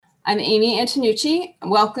I'm Amy Antonucci,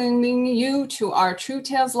 welcoming you to our True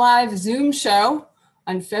Tales Live Zoom show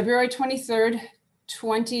on February 23rd,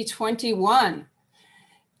 2021.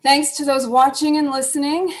 Thanks to those watching and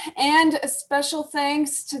listening, and a special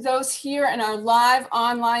thanks to those here in our live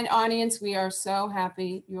online audience. We are so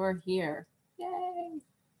happy you're here. Yay!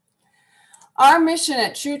 Our mission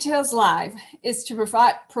at True Tales Live is to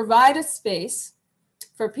provide a space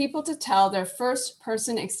for people to tell their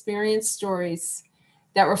first-person experience stories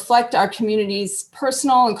that reflect our community's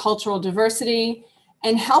personal and cultural diversity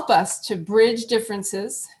and help us to bridge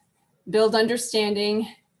differences, build understanding,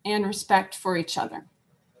 and respect for each other.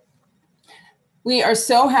 We are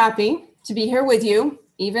so happy to be here with you,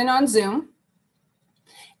 even on Zoom.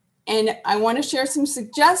 And I want to share some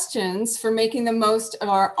suggestions for making the most of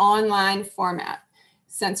our online format.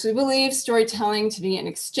 Since we believe storytelling to be an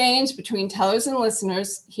exchange between tellers and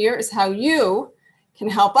listeners, here is how you can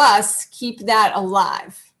help us keep that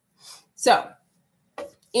alive. So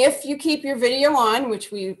if you keep your video on,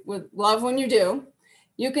 which we would love when you do,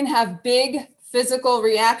 you can have big physical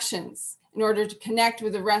reactions in order to connect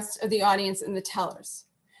with the rest of the audience and the tellers.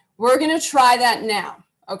 We're going to try that now,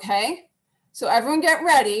 okay? So everyone get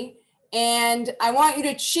ready, and I want you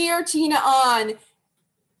to cheer Tina on.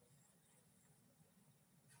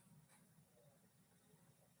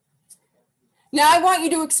 Now I want you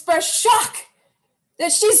to express shock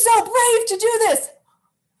that she's so brave to do this.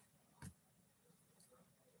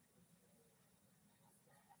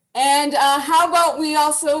 And how about we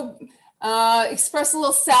also express a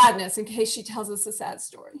little sadness in case she tells us a sad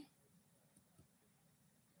story.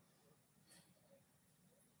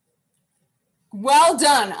 Well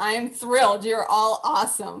done. I am thrilled. You're all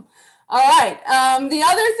awesome. All right. The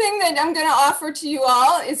other thing that I'm going to offer to you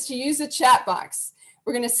all is to use the chat box.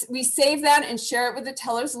 We save that and share it with the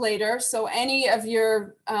tellers later. So any of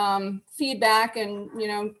your feedback, and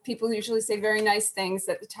people usually say very nice things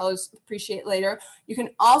that the tellers appreciate later. You can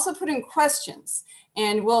also put in questions,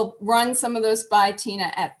 and we'll run some of those by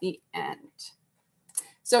Tina at the end.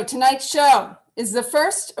 So tonight's show is the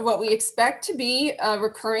first of what we expect to be a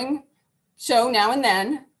recurring show now and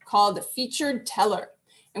then called the Featured Teller,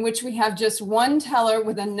 in which we have just one teller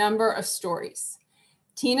with a number of stories.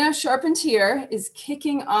 Tina Charpentier is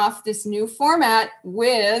kicking off this new format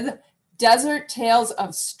with Desert Tales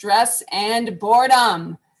of Stress and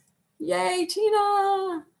Boredom. Yay,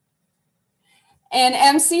 Tina! And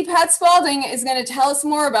MC Pat Spalding is going to tell us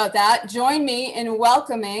more about that. Join me in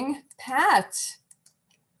welcoming Pat.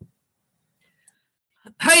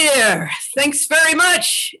 Hi there. Thanks very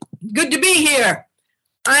much. Good to be here.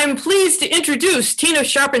 I'm pleased to introduce Tina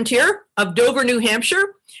Charpentier of Dover, New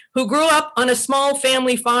Hampshire, who grew up on a small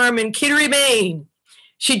family farm in Kittery, Maine.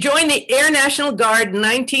 She joined the Air National Guard in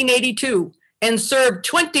 1982 and served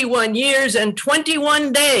 21 years and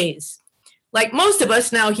 21 days. Like most of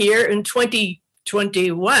us now here in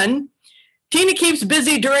 2021, Tina keeps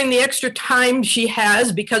busy during the extra time she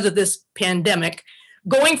has because of this pandemic,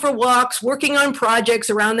 going for walks, working on projects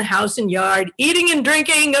around the house and yard, eating and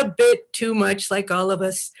drinking a bit too much like all of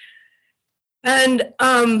us. And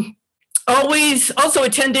always also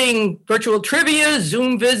attending virtual trivia,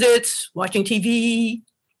 Zoom visits, watching TV.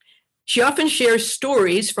 She often shares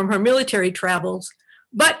stories from her military travels,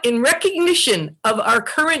 but in recognition of our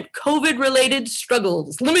current COVID-related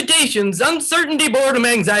struggles, limitations, uncertainty, boredom,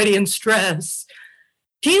 anxiety, and stress,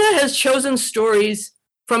 Tina has chosen stories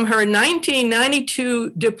from her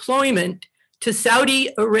 1992 deployment to Saudi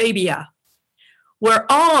Arabia, where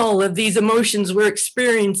all of these emotions we're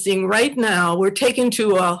experiencing right now were taken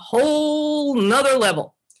to a whole nother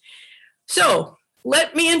level. So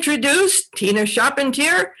let me introduce Tina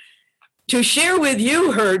Charpentier to share with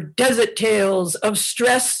you her desert tales of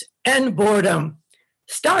stress and boredom,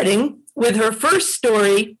 starting with her first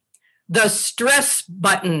story, The Stress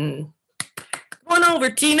Button. Come on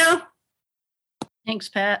over, Tina. Thanks,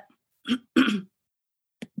 Pat.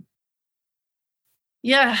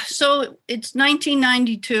 Yeah, so it's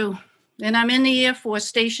 1992, and I'm in the Air Force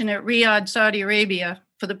station at Riyadh, Saudi Arabia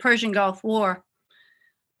for the Persian Gulf War.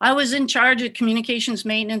 I was in charge of communications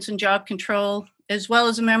maintenance and job control, as well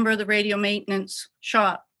as a member of the radio maintenance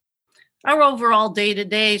shop. Our overall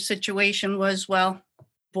day-to-day situation was, well,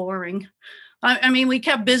 boring. I mean, we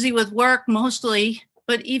kept busy with work mostly,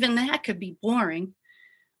 but even that could be boring.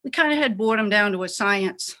 We kind of had boredom down to a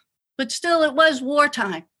science, but still it was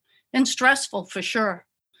wartime. And stressful for sure.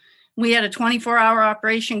 We had a 24-hour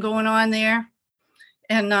operation going on there.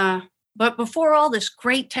 And but before all this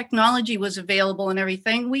great technology was available and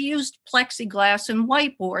everything, we used plexiglass and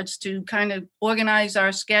whiteboards to kind of organize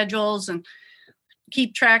our schedules and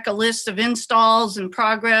keep track of lists of installs and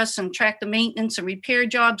progress and track the maintenance and repair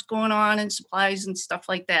jobs going on and supplies and stuff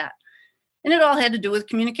like that. And it all had to do with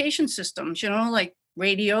communication systems, like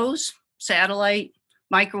radios, satellite,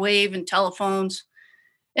 microwave, and telephones.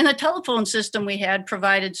 And the telephone system we had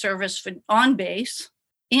provided service for on base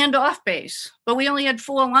and off base, but we only had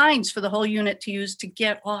 4 lines for the whole unit to use to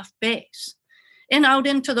get off base and out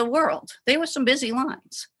into the world. They were some busy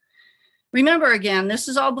lines. Remember, again, this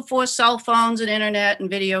is all before cell phones and internet and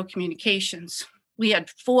video communications. We had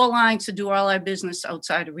 4 lines to do all our business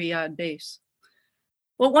outside of Riyadh base.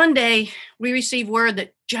 Well, one day we received word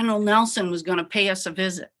that General Nelson was going to pay us a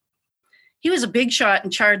visit. He was a big shot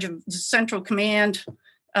in charge of the Central Command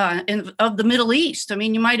of the Middle East. I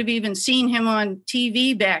mean, you might have even seen him on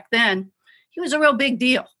TV back then. He was a real big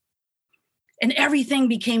deal. And everything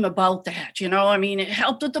became about that, I mean, it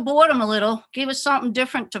helped with the boredom a little, gave us something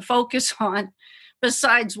different to focus on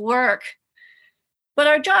besides work. But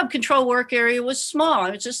our job control work area was small.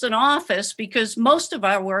 It was just an office because most of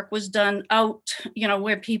our work was done out,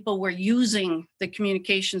 where people were using the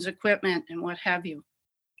communications equipment and what have you.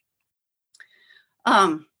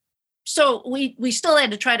 So we still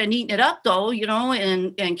had to try to neaten it up, though,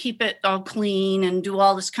 and keep it all clean and do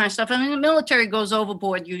all this kind of stuff. I mean, the military goes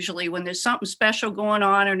overboard usually when there's something special going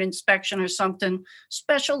on or an inspection or something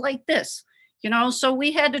special like this, So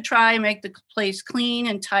we had to try and make the place clean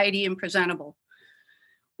and tidy and presentable,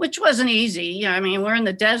 which wasn't easy. I mean, we're in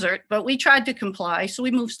the desert, but we tried to comply. So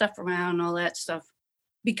we moved stuff around and all that stuff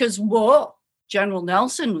because, whoa, General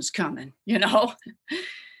Nelson was coming,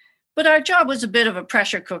 But our job was a bit of a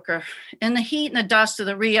pressure cooker, and the heat and the dust of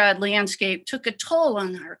the Riyadh landscape took a toll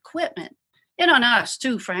on our equipment and on us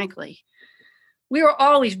too, frankly. We were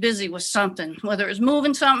always busy with something, whether it was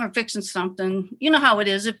moving something or fixing something. You know how it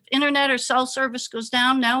is. If internet or cell service goes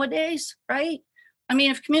down nowadays, right? I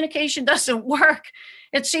mean, if communication doesn't work,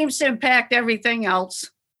 it seems to impact everything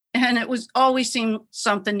else. And it was always seemed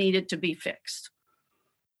something needed to be fixed.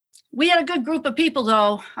 We had a good group of people,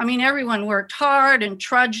 though. I mean, everyone worked hard and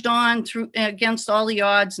trudged on through against all the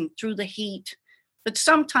odds and through the heat. But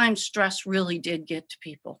sometimes stress really did get to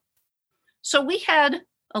people. So we had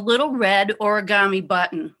a little red origami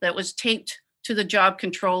button that was taped to the job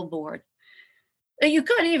control board. You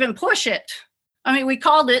could even push it. I mean, we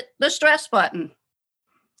called it the stress button.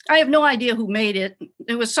 I have no idea who made it.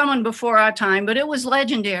 It was someone before our time, but it was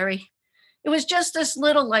legendary. It was just this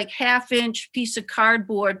little 1/2-inch piece of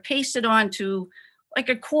cardboard pasted onto a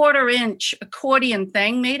 1/4-inch accordion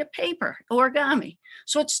thing made of paper, origami.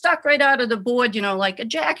 So it stuck right out of the board, like a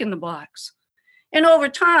jack-in-the-box. And over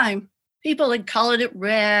time, people had colored it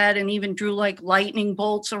red and even drew lightning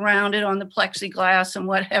bolts around it on the plexiglass and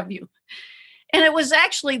what have you. And it was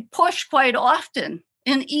actually pushed quite often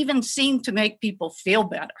and even seemed to make people feel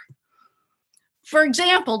better. For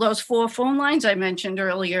example, those 4 phone lines I mentioned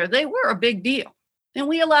earlier, they were a big deal. And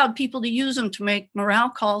we allowed people to use them to make morale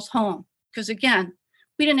calls home. Because again,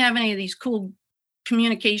 we didn't have any of these cool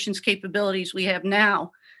communications capabilities we have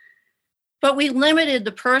now. But we limited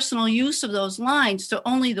the personal use of those lines to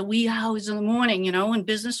only the wee hours in the morning, when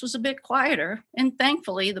business was a bit quieter. And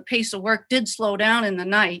thankfully, the pace of work did slow down in the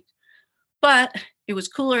night. But it was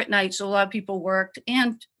cooler at night, so a lot of people worked.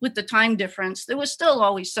 And with the time difference, there was still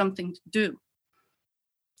always something to do.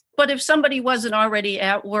 But if somebody wasn't already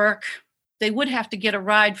at work, they would have to get a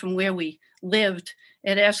ride from where we lived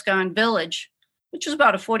at Ascon Village, which was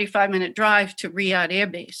about a 45-minute drive to Riyadh Air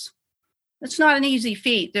Base. It's not an easy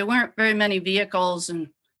feat. There weren't very many vehicles, and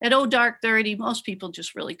at dark 30, most people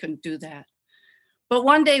just really couldn't do that. But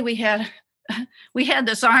one day we had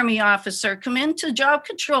this Army officer come into job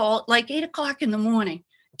control at 8 o'clock in the morning,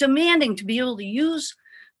 demanding to be able to use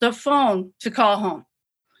the phone to call home.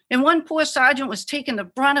 And one poor sergeant was taking the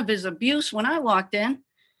brunt of his abuse when I walked in.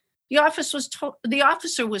 The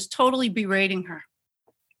officer was totally berating her.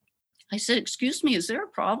 I said, "Excuse me, is there a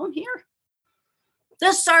problem here?"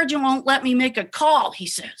 "This sergeant won't let me make a call," he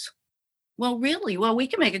says. "Well, really? Well, we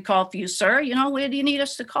can make a call for you, sir. Where do you need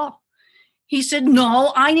us to call?" He said,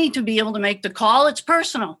 "No, I need to be able to make the call. It's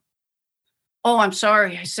personal." "Oh, I'm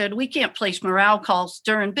sorry." I said, "We can't place morale calls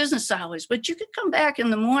during business hours, but you could come back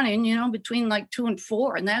in the morning, between 2 and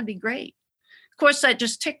 4, and that'd be great." Of course, that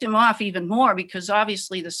just ticked him off even more because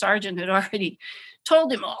obviously the sergeant had already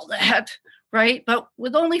told him all that, right? But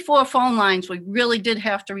with only 4 phone lines, we really did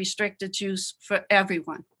have to restrict its use for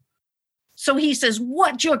everyone. So he says,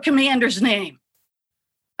 "What's your commander's name?"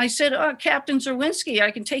 I said, "Captain Zerwinski.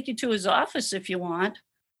 I can take you to his office if you want."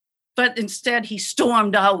 But instead, he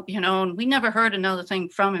stormed out, and we never heard another thing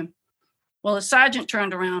from him. Well, the sergeant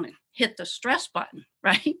turned around and hit the stress button,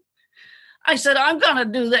 right? I said, I'm going to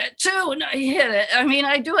do that too. And I hit it. I mean,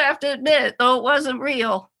 I do have to admit, though it wasn't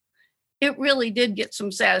real, it really did get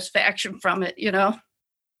some satisfaction from it, you know.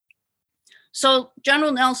 So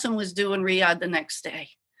General Nelson was due in Riyadh the next day.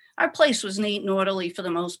 Our place was neat and orderly for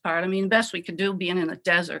the most part. I mean, the best we could do being in the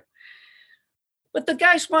desert. But the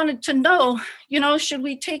guys wanted to know, you know, should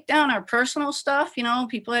we take down our personal stuff? You know,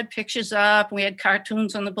 people had pictures up, we had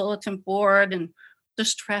cartoons on the bulletin board and the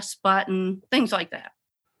stress button, things like that.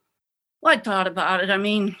 Well, I thought about it. I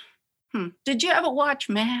mean, did you ever watch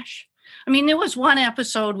MASH? I mean, there was one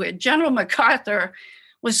episode where General MacArthur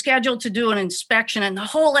was scheduled to do an inspection, and the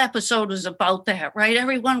whole episode was about that, right?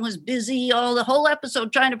 Everyone was busy, the whole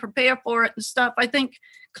episode trying to prepare for it and stuff. I think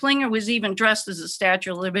Klinger was even dressed as the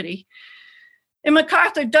Statue of Liberty. And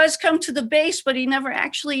MacArthur does come to the base, but he never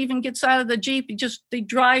actually even gets out of the Jeep. They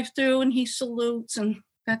drive through and he salutes, and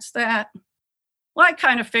that's that. Well, I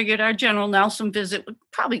kind of figured our General Nelson visit would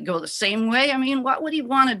probably go the same way. I mean, what would he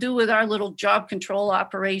want to do with our little job control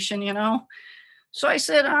operation, you know? So I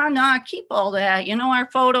said, no, keep all that. You know, our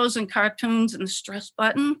photos and cartoons and the stress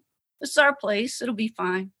button. This is our place. It'll be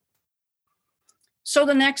fine. So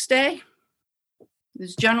the next day,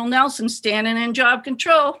 there's General Nelson standing in job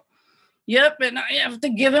control. Yep, and I have to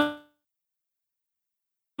give him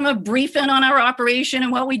a briefing on our operation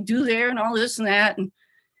and what we do there and all this and that. And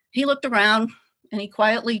he looked around and he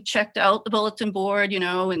quietly checked out the bulletin board, you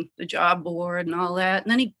know, and the job board and all that.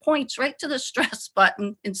 And then he points right to the stress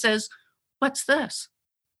button and says, "What's this?"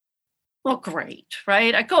 Well, great,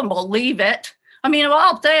 right? I couldn't believe it. I mean, of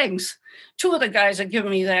all things, two of the guys are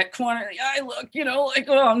giving me that corner of the eye look, you know, like,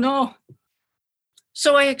 oh, no.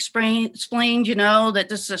 So I explained, you know, that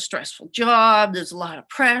this is a stressful job. There's a lot of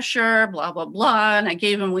pressure, blah, blah, blah. And I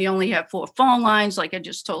gave him, we only have 4 phone lines, like I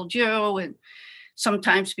just told you. And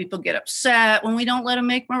sometimes people get upset when we don't let them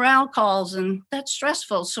make morale calls. And that's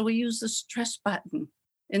stressful. So we use the stress button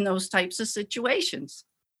in those types of situations.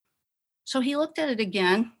 So he looked at it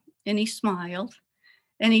again and he smiled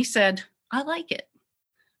and he said, "I like it,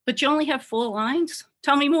 but you only have 4 lines.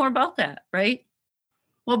 Tell me more about that," right?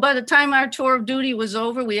 Well, by the time our tour of duty was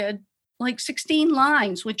over, we had like 16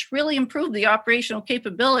 lines, which really improved the operational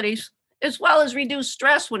capabilities as well as reduced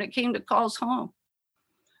stress when it came to calls home.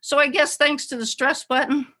 So I guess thanks to the stress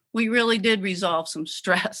button, we really did resolve some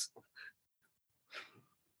stress.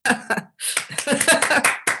 Good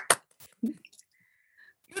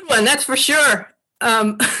one, that's for sure.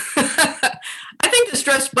 I think the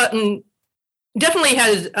stress button definitely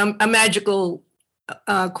has a magical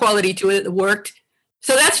quality to it that worked.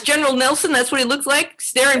 So that's General Nelson. That's what he looks like,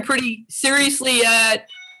 staring pretty seriously at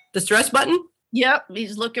the stress button. Yep,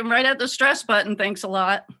 he's looking right at the stress button. Thanks a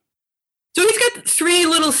lot. So he's got 3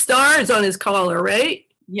 little stars on his collar, right?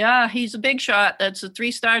 Yeah, he's a big shot. That's a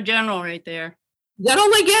 3-star general right there. Is that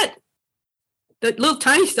all they get? The little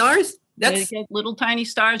tiny stars? They get little tiny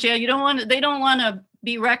stars. Yeah, they don't want to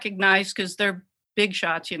be recognized because they're big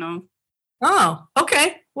shots, you know. Oh,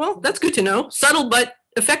 okay. Well, that's good to know. Subtle but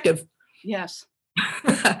effective. Yes.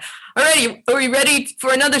 All righty. Are we ready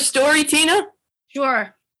for another story, Tina?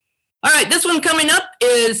 Sure. All right. This one coming up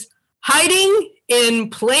is hiding in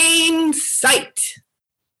plain sight.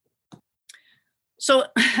 So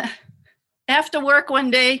after work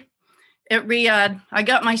one day at Riyadh, I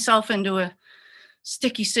got myself into a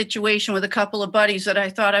sticky situation with a couple of buddies that I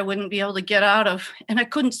thought I wouldn't be able to get out of. And I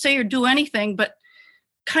couldn't say or do anything but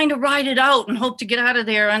kind of ride it out and hope to get out of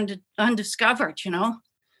there undiscovered, you know.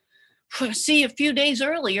 See, a few days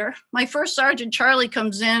earlier, my first sergeant, Charlie,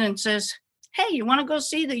 comes in and says, "Hey, you want to go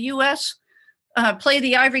see the U.S. Play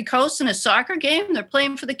the Ivory Coast in a soccer game? They're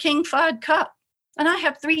playing for the King Fahd Cup. And I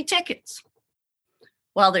have 3 tickets."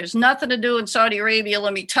 Well, there's nothing to do in Saudi Arabia,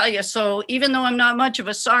 let me tell you. So even though I'm not much of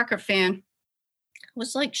a soccer fan, I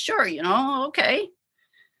was like, sure, you know, okay.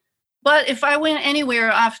 But if I went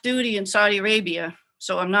anywhere off duty in Saudi Arabia,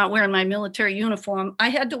 so I'm not wearing my military uniform, I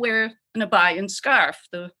had to wear an abaya and scarf,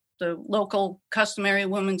 the local customary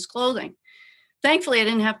women's clothing. Thankfully, I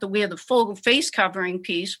didn't have to wear the full face covering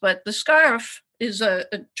piece, but the scarf is a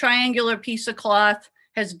triangular piece of cloth,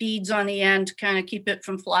 has beads on the end to kind of keep it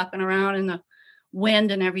from flopping around in the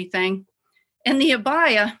wind and everything. And the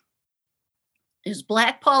abaya is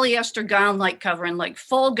black polyester gown like covering, like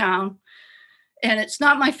full gown. And it's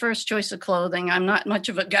not my first choice of clothing. I'm not much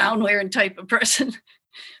of a gown wearing type of person.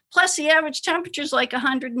 Plus, the average temperature is like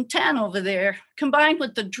 110 over there, combined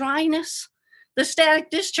with the dryness. The static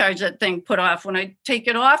discharge that thing put off when I take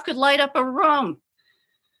it off could light up a room.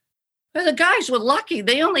 But the guys were lucky.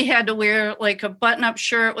 They only had to wear like a button-up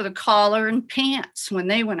shirt with a collar and pants when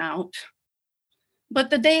they went out. But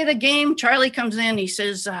the day of the game, Charlie comes in. He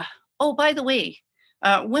says, "Oh, by the way,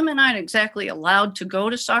 women aren't exactly allowed to go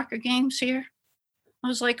to soccer games here. I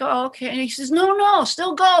was like, oh, okay. And he says, no,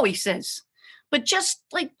 still go, he says. But just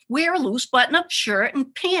like wear a loose button-up shirt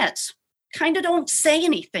and pants. Kind of don't say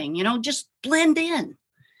anything, just blend in.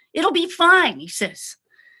 It'll be fine, he says.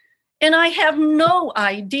 And I have no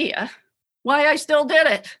idea why I still did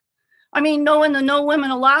it. I mean, knowing the no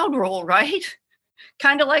women allowed rule, right?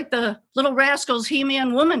 Kind of like the Little Rascals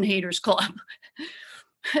He-Man Woman Haters Club.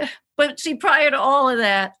 But see, prior to all of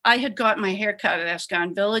that, I had got my hair cut at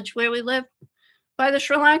Escon Village, where we live, by the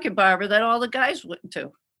Sri Lankan barber that all the guys went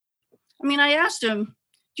to. I mean, I asked him,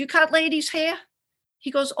 do you cut ladies' hair? He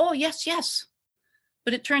goes, oh, yes.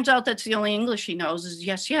 But it turns out that's the only English he knows is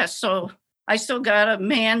yes. So I still got a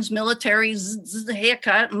man's military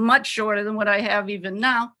haircut, much shorter than what I have even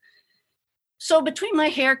now. So between my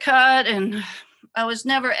haircut and I was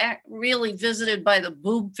never really visited by the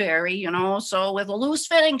boob fairy, so with a loose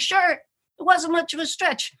fitting shirt, it wasn't much of a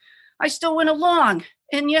stretch. I still went along.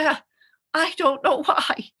 And yeah, I don't know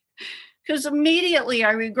why. Because immediately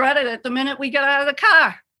I regretted it the minute we got out of the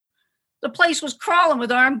car. The place was crawling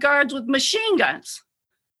with armed guards with machine guns.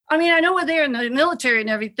 I mean, I know we're there in the military and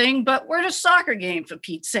everything, but we're at a soccer game, for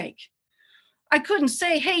Pete's sake. I couldn't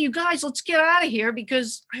say, hey, you guys, let's get out of here,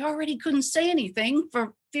 because I already couldn't say anything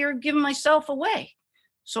for fear of giving myself away.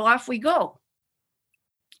 So off we go.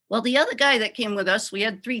 Well, the other guy that came with us, we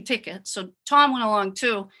had 3 tickets. So Tom went along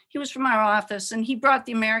too. He was from our office and he brought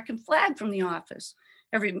the American flag from the office.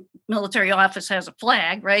 Every military office has a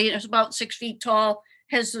flag, right? It's about 6 feet tall,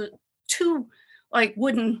 has 2 like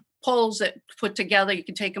wooden poles that put together. You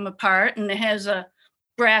can take them apart, and it has a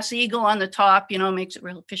brass eagle on the top, makes it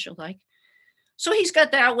real official-like. So he's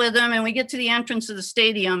got that with him, and we get to the entrance of the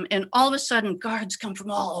stadium, and all of a sudden, guards come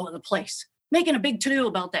from all over the place, making a big to-do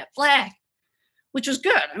about that flag, which was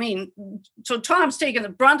good. I mean, so Tom's taking the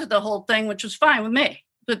brunt of the whole thing, which was fine with me.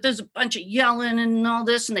 But there's a bunch of yelling and all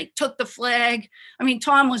this, and they took the flag. I mean,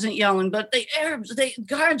 Tom wasn't yelling, but the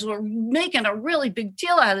guards were making a really big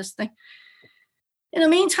deal out of this thing. In the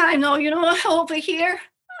meantime, though, over here,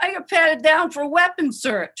 I got patted down for a weapons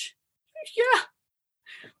search. Yeah.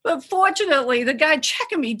 But fortunately, the guy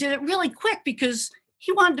checking me did it really quick because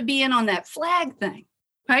he wanted to be in on that flag thing,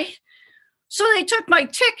 right? So they took my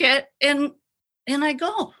ticket, and I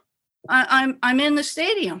go. I'm in the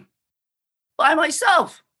stadium by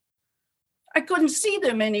myself. I couldn't see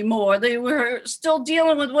them anymore. They were still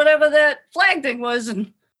dealing with whatever that flag thing was.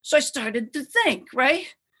 And so I started to think, right?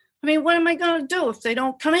 I mean, what am I going to do if they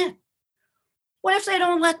don't come in? What if they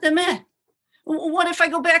don't let them in? What if I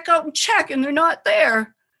go back out and check and they're not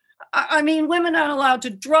there? I mean, women aren't allowed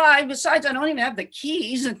to drive. Besides, I don't even have the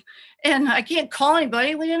keys, and I can't call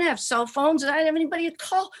anybody. We didn't have cell phones, and I didn't have anybody to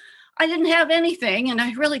call. I didn't have anything, and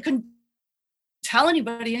I really couldn't tell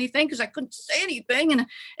anybody anything because I couldn't say anything.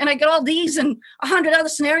 And I got all these and 100 other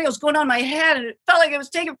scenarios going on in my head, and it felt like it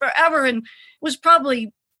was taking forever, and it was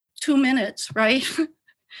probably 2 minutes, right?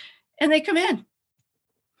 And they come in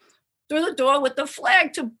through the door with the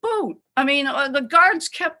flag to boot. I mean, the guards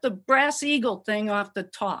kept the brass eagle thing off the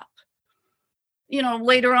top.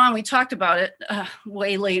 Later on, we talked about it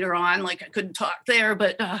way later on, like I couldn't talk there,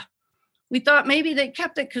 but we thought maybe they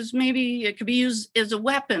kept it because maybe it could be used as a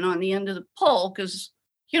weapon on the end of the pole because,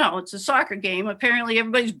 it's a soccer game. Apparently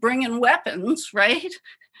everybody's bringing weapons, right?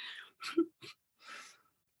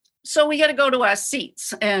 So we got to go to our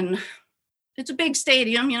seats, and it's a big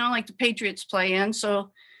stadium, like the Patriots play in.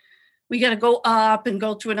 So we got to go up and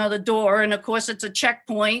go through another door. And of course it's a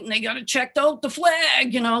checkpoint, and they got to check out the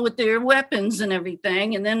flag, with their weapons and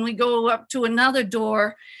everything. And then we go up to another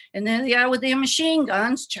door, and then they are with their machine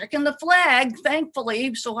guns checking the flag,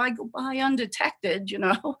 thankfully. So I go by undetected,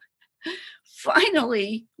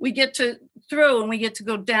 Finally, we get through and we get to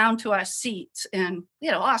go down to our seats, and we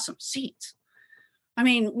had awesome seats. I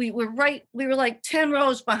mean, we were like 10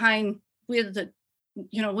 rows behind where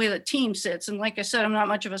the team sits. And like I said, I'm not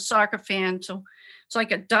much of a soccer fan. So it's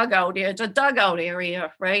like a dugout. It's a dugout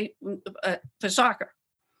area, right? For soccer.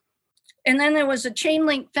 And then there was a chain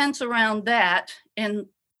link fence around that, and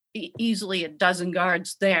easily a dozen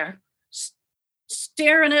guards there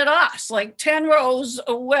staring at us like 10 rows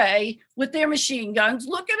away with their machine guns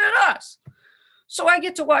looking at us. So I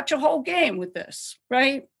get to watch a whole game with this,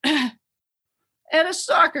 right? At a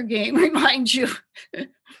soccer game, remind you.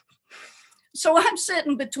 So I'm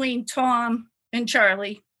sitting between Tom and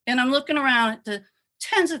Charlie, and I'm looking around at the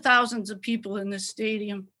tens of thousands of people in this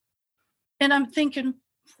stadium. And I'm thinking,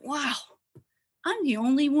 wow, I'm the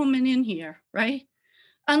only woman in here, right?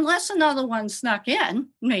 Unless another one snuck in,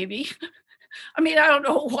 maybe. I mean, I don't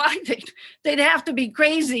know why they'd have to be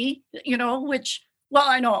crazy, which, well,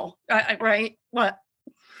 I know, right? What?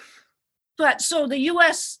 But so the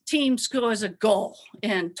US team scores a goal,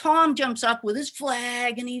 and Tom jumps up with his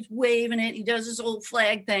flag and he's waving it. He does his old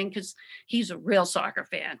flag thing because he's a real soccer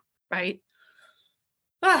fan, right?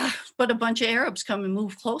 But a bunch of Arabs come and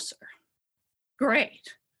move closer.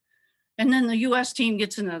 Great. And then the US team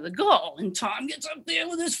gets another goal, and Tom gets up there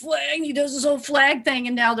with his flag and he does his old flag thing,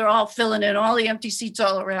 and now they're all filling in all the empty seats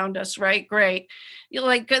all around us, right? Great. You're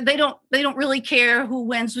like, they don't really care who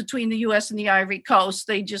wins between the US and the Ivory Coast.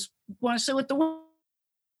 They just want to sit with the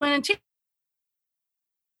winning team.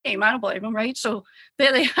 I don't blame them, right? So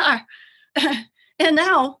there they are. And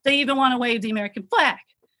now they even want to wave the American flag.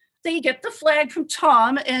 They get the flag from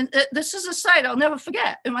Tom, and this is a sight I'll never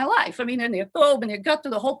forget in my life. I mean, and they go and they got to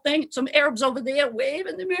the whole thing. Some Arabs over there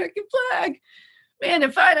waving the American flag. Man,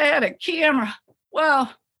 if I'd had a camera,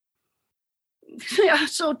 well, yeah.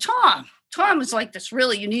 So Tom is like this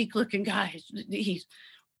really unique looking guy. He's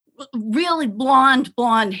really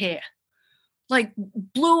blonde hair, like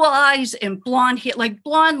blue eyes and blonde hair, like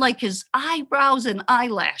blonde, like his eyebrows and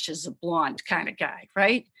eyelashes, a blonde kind of guy,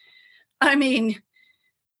 right? I mean,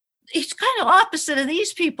 he's kind of opposite of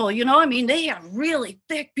these people, you know? I mean, they have really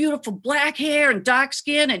thick, beautiful black hair and dark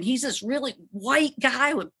skin, and he's this really white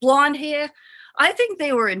guy with blonde hair. I think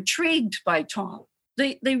they were intrigued by Tom.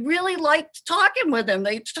 They really liked talking with him.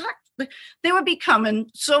 They were becoming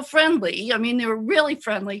so friendly. I mean, they were really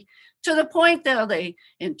friendly to the point that they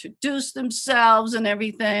introduced themselves and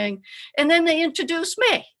everything. And then they introduced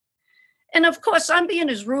me. And of course, I'm being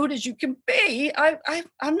as rude as you can be.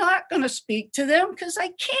 I'm not going to speak to them because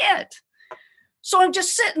I can't. So I'm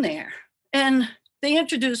just sitting there. And they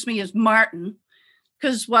introduced me as Martin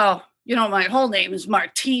because, well, you know, my whole name is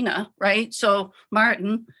Martina, right? So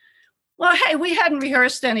Martin. Well, hey, we hadn't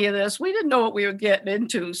rehearsed any of this. We didn't know what we were getting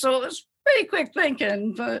into. So it was pretty quick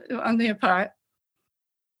thinking on their part.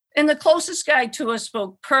 And the closest guy to us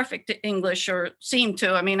spoke perfect English, or seemed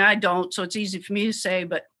to. I mean, I don't, so it's easy for me to say,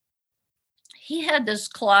 but he had this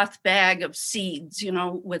cloth bag of seeds, you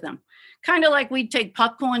know, with him. Kind of like we'd take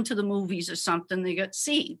popcorn to the movies or something. They got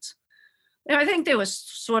seeds. And I think they were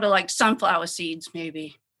sort of like sunflower seeds,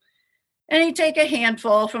 maybe. And he'd take a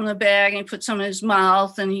handful from the bag and he'd put some in his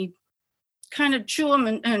mouth, and he'd kind of chew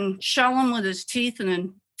them and shell them with his teeth and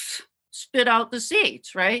then spit out the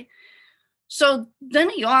seeds, right? So then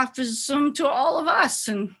he offers some to all of us.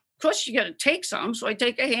 And of course, you got to take some. So I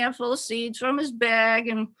take a handful of seeds from his bag,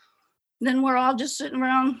 and then we're all just sitting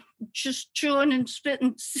around just chewing and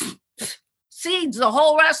spitting seeds the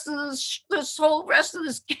whole rest of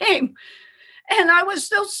this game. And I was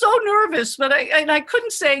still so nervous, but I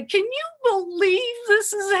couldn't say, can you believe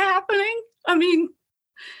this is happening? I mean,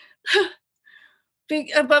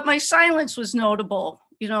 but my silence was notable.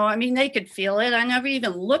 You know, I mean, they could feel it. I never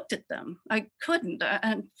even looked at them. I couldn't.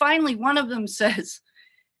 And finally, one of them says,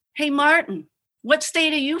 "Hey, Martin, what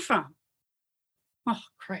state are you from?" Oh,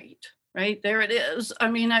 great. Right there it is.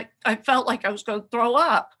 I mean, I felt like I was going to throw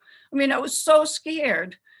up. I mean, I was so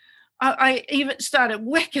scared. I even started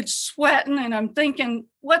wicked sweating, and I'm thinking,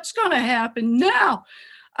 what's going to happen now?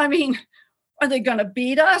 I mean, are they going to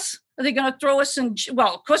beat us? Are they going to throw us in?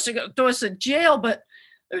 Well, of course they're going to throw us in jail, but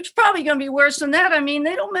it's probably going to be worse than that. I mean,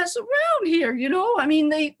 they don't mess around here, you know? I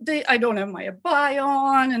mean, I don't have my abaya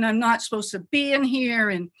on, and I'm not supposed to be in here.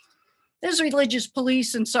 And there's religious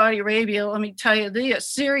police in Saudi Arabia. Let me tell you, they are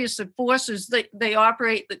serious enforcers. They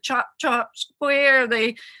operate the chop square.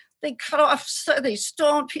 They cut off, they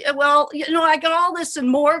stone. Well, you know, I got all this and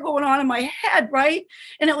more going on in my head, right?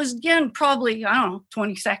 And it was, again, probably, I don't know,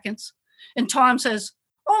 20 seconds. And Tom says,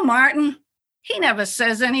 "Oh, Martin, he never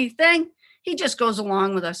says anything. He just goes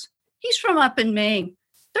along with us. He's from up in Maine.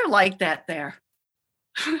 They're like that there."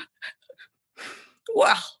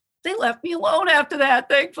 Well, they left me alone after that,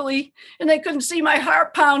 thankfully. And they couldn't see my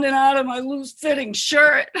heart pounding out of my loose-fitting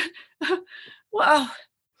shirt. Well,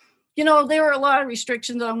 you know, there were a lot of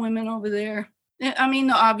restrictions on women over there. I mean,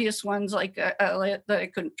 the obvious ones, like that I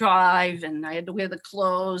couldn't drive and I had to wear the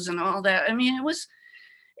clothes and all that. I mean,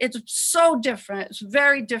 it's so different. It's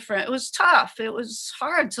very different. It was tough. It was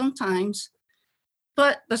hard sometimes.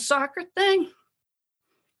 But the soccer thing,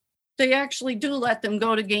 they actually do let them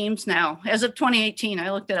go to games now. As of 2018,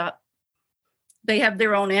 I looked it up. They have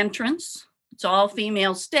their own entrance. It's all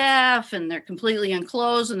female staff, and they're completely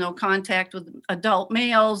enclosed and no contact with adult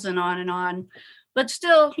males and on and on. But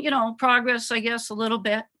still, you know, progress, I guess, a little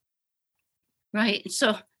bit. Right.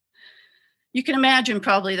 So you can imagine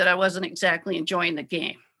probably that I wasn't exactly enjoying the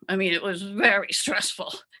game. I mean, it was very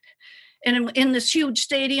stressful. And in this huge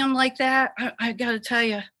stadium like that, I got to tell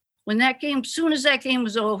you, when that game, as soon as that game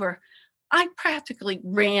was over, I practically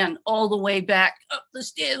ran all the way back up the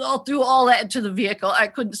stairs, all through all that to the vehicle. I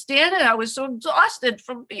couldn't stand it. I was so exhausted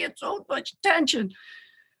from being so much tension.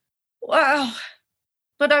 Wow.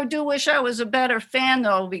 But I do wish I was a better fan,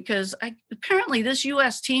 though, because apparently this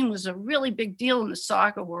U.S. team was a really big deal in the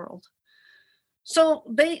soccer world. So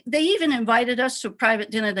they even invited us to a private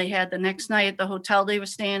dinner they had the next night at the hotel they were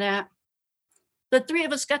staying at. The three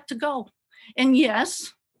of us got to go. And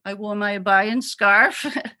yes, I wore my Abayan scarf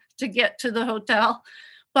to get to the hotel.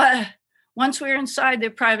 But once we were inside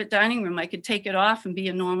their private dining room, I could take it off and be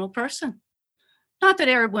a normal person. Not that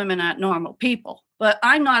Arab women aren't normal people, but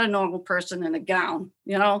I'm not a normal person in a gown,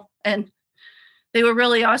 you know, and they were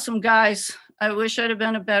really awesome guys. I wish I'd have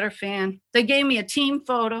been a better fan. They gave me a team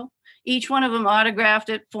photo. Each one of them autographed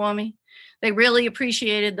it for me. They really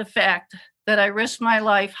appreciated the fact that I risked my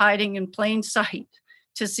life hiding in plain sight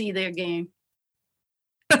to see their game.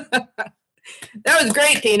 That was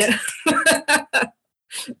great, Tina.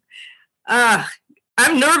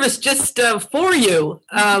 I'm nervous just for you.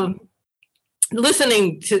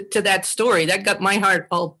 Listening to that story, that got my heart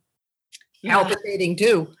all palpitating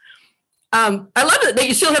too. I love it that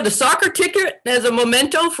you still have the soccer ticket as a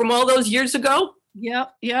memento from all those years ago.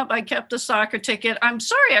 Yep. I kept the soccer ticket. I'm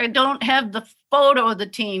sorry I don't have the photo of the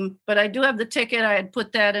team, but I do have the ticket. I had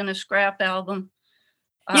put that in a scrap album.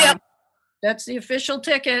 Yeah. That's the official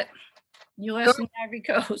ticket, U.S. and Ivory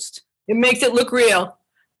Coast. It makes it look real.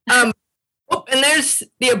 And there's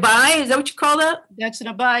the abaya. Is that what you call that? That's an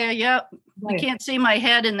abaya, yep. Right. You can't see my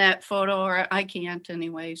head in that photo, or I can't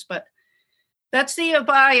anyways, but that's the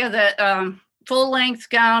abaya, that full-length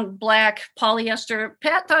gown, black polyester.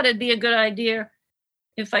 Pat thought it'd be a good idea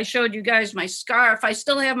if I showed you guys my scarf. I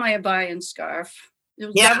still have my Abayan scarf. It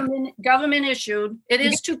was government issued. It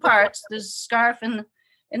is two parts. There's a scarf and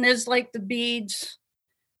there's like the beads,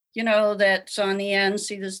 you know, that's on the end.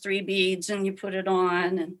 See, there's 3 beads and you put it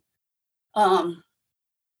on, and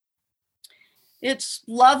it's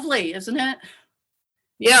lovely, isn't it?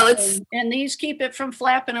 Yeah, and these keep it from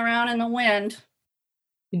flapping around in the wind.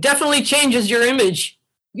 it definitely changes your image.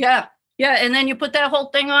 Yeah. And then you put that whole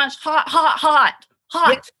thing on. It's hot.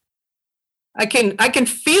 Yeah. I can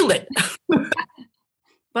feel it.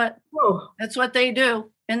 But that's what they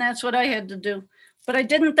do, and that's what I had to do. But I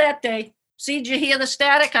didn't that day. See, did you hear the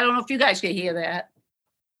static? I don't know if you guys could hear that.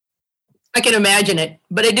 I can imagine it,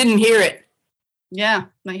 but I didn't hear it. Yeah,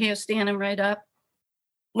 my hair standing right up.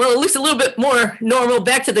 Well, it looks a little bit more normal,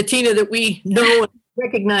 back to the Tina that we know and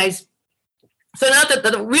recognize. So now that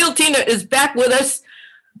the real Tina is back with us,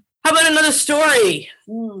 how about another story?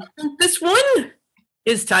 This one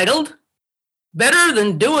is titled Better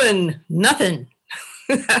Than Doing Nothing.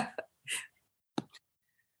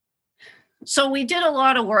 So we did a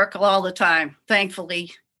lot of work all the time,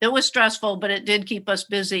 thankfully. It was stressful, but it did keep us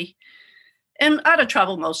busy and out of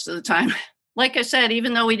trouble most of the time. Like I said,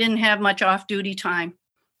 even though we didn't have much off-duty time,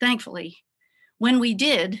 thankfully, when we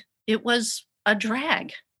did, it was a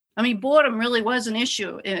drag. I mean, boredom really was an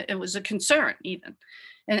issue. It was a concern even,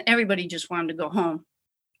 and everybody just wanted to go home.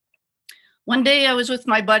 One day I was with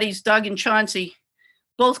my buddies, Doug and Chauncey,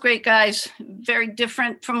 both great guys, very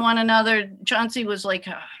different from one another. Chauncey was like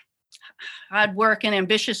a hard-working,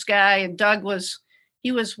 ambitious guy, and Doug was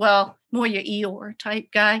more your Eeyore type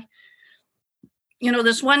guy. You know,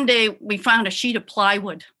 this one day we found a sheet of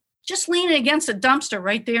plywood just leaning against a dumpster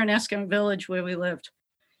right there in Escon Village where we lived.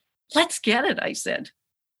 Let's get it, I said.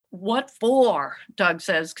 What for? Doug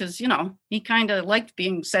says, because, you know, he kind of liked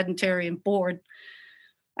being sedentary and bored.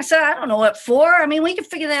 I said, I don't know what for. I mean, we can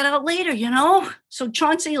figure that out later, you know? So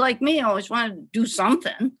Chauncey, like me, always wanted to do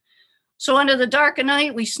something. So under the dark of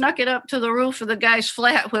night, we snuck it up to the roof of the guy's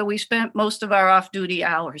flat where we spent most of our off-duty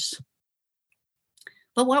hours.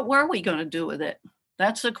 But what were we going to do with it?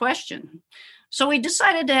 That's the question. So we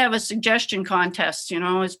decided to have a suggestion contest, you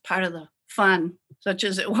know, as part of the fun, such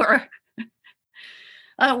as it were.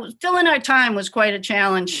 Filling our time was quite a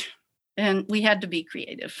challenge, and we had to be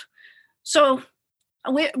creative. So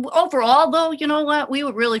overall, though, you know what? We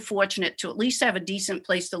were really fortunate to at least have a decent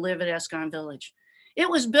place to live at Escon Village. It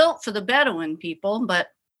was built for the Bedouin people, but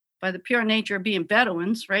by the pure nature of being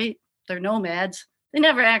Bedouins, right? They're nomads. They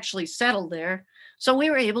never actually settled there. So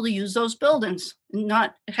we were able to use those buildings and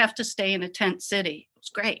not have to stay in a tent city. It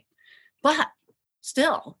was great. But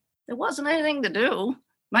still, there wasn't anything to do.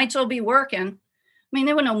 Might as well be working. I mean,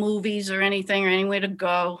 there were no movies or anything or anywhere to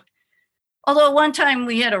go. Although one time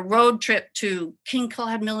we had a road trip to King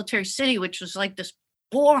Claude Military City, which was like this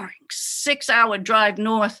boring 6-hour drive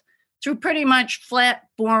north through pretty much flat,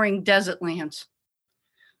 boring desert lands.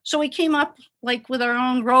 So we came up like with our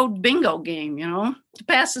own road bingo game, you know, to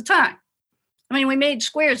pass the time. I mean, we made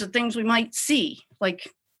squares of things we might see, like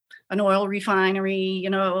an oil refinery,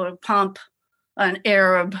 a pump, an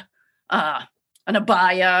Arab, an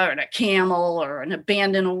abaya, or a camel, or an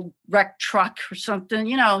abandoned old wrecked truck or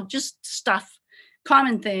something, just stuff,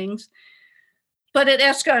 common things. But at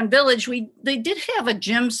Escon Village, they did have a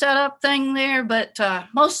gym setup thing there, but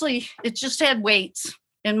mostly it just had weights,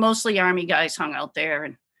 and mostly Army guys hung out there.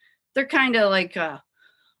 And they're kind of like, I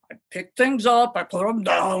pick things up, I put them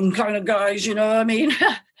down kind of guys, you know what I mean?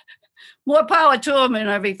 More power to them and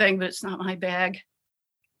everything, but it's not my bag.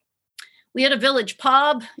 We had a village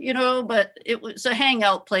pub, but it was a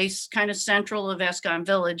hangout place, kind of central of Escon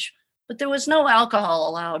Village. But there was no alcohol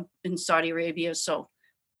allowed in Saudi Arabia, so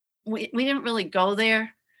we didn't really go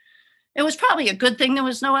there. It was probably a good thing there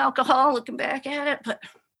was no alcohol, looking back at it, but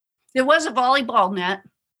there was a volleyball net.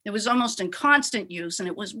 It was almost in constant use, and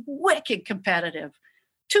it was wicked competitive.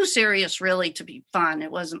 Too serious, really, to be fun.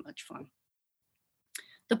 It wasn't much fun.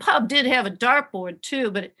 The pub did have a dartboard, too,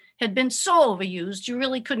 but it had been so overused, you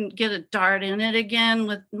really couldn't get a dart in it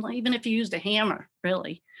again, even if you used a hammer,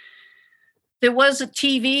 really. There was a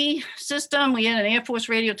TV system. We had an Air Force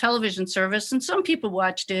radio television service, and some people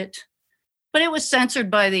watched it, but it was censored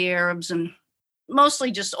by the Arabs and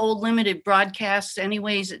mostly just old limited broadcasts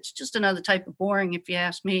anyways. It's just another type of boring, if you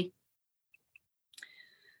ask me.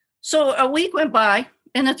 So a week went by,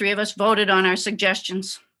 and the three of us voted on our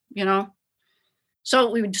suggestions,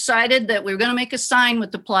 So we decided that we were going to make a sign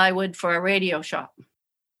with the plywood for our radio shop.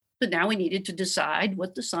 But now we needed to decide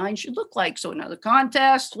what the sign should look like. So another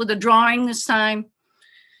contest with a drawing this time.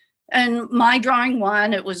 And my drawing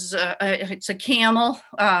won. It's a camel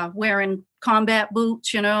wearing combat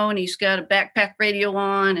boots, and he's got a backpack radio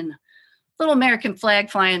on and a little American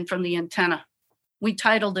flag flying from the antenna. We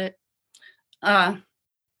titled it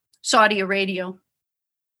Saudi Arabia.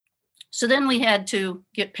 So then we had to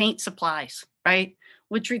get paint supplies, right?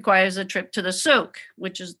 Which requires a trip to the souk,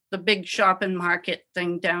 which is the big shopping market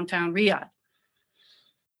thing downtown Riyadh.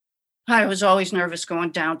 I was always nervous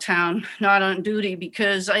going downtown, not on duty,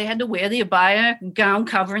 because I had to wear the abaya gown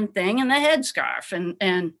covering thing and the headscarf.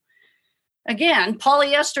 And again,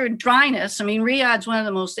 polyester dryness. I mean, Riyadh's one of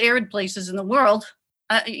the most arid places in the world.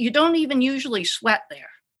 You don't even usually sweat there.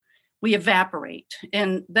 We evaporate.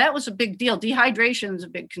 And that was a big deal. Dehydration is a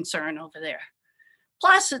big concern over there.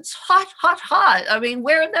 Plus, it's hot, hot, hot. I mean,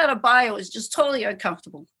 wearing that abaya was just totally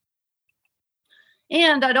uncomfortable.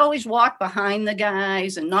 And I'd always walk behind the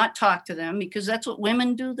guys and not talk to them because that's what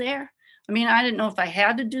women do there. I mean, I didn't know if I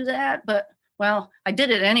had to do that, but, well, I did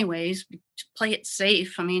it anyways to play it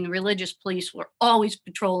safe. I mean, the religious police were always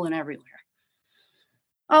patrolling everywhere.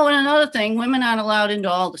 Oh, and another thing, women aren't allowed into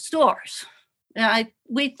all the stores.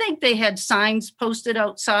 We think they had signs posted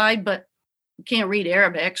outside, but can't read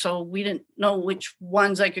Arabic, so we didn't know which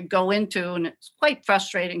ones I could go into, and it's quite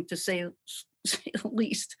frustrating to say the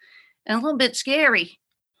least, and a little bit scary.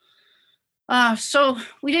 So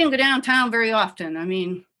we didn't go downtown very often. I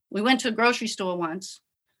mean, we went to a grocery store once.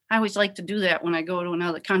 I always like to do that when I go to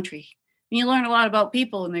another country. And you learn a lot about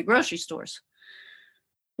people in the grocery stores.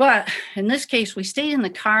 But in this case, we stayed in the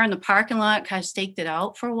car in the parking lot, kind of staked it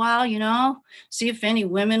out for a while, see if any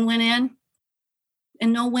women went in.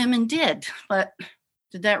 And no women did. But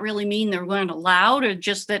did that really mean they weren't allowed, or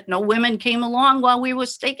just that no women came along while we were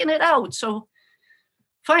staking it out? So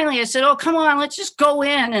finally I said, oh, come on, let's just go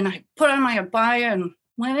in. And I put on my abaya and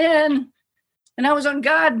went in. And I was on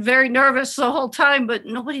guard, very nervous the whole time, but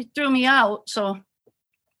nobody threw me out. So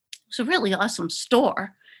it's a really awesome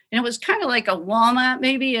store. And it was kind of like a Walmart,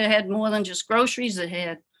 maybe. It had more than just groceries. It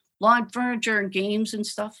had lawn furniture and games and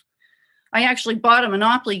stuff. I actually bought a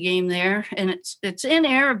Monopoly game there, and it's in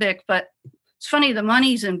Arabic, but it's funny, the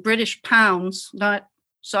money's in British pounds, not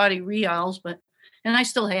Saudi riyals, and I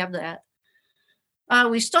still have that.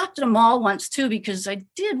 We stopped at a mall once, too, because I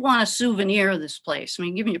did want a souvenir of this place. I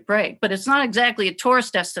mean, give me a break, but it's not exactly a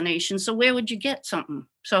tourist destination, so where would you get something?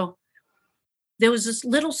 So there was this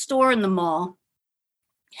little store in the mall.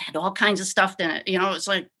 It had all kinds of stuff in it. It was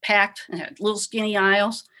like packed and had little skinny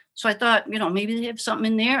aisles. So I thought, maybe they have something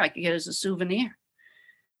in there I could get as a souvenir.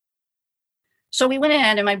 So we went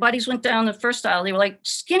in, and my buddies went down the first aisle. They were like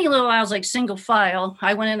skinny little aisles, like single file.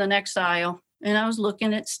 I went in the next aisle, and I was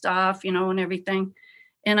looking at stuff, and everything.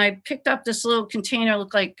 And I picked up this little container,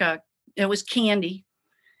 looked like it was candy.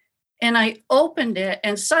 And I opened it,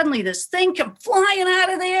 and suddenly this thing came flying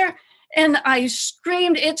out of there. And I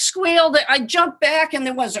screamed, it squealed, I jumped back, and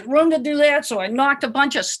there wasn't room to do that. So I knocked a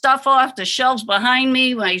bunch of stuff off the shelves behind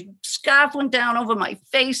me. My scarf went down over my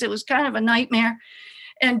face. It was kind of a nightmare.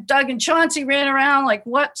 And Doug and Chauncey ran around like,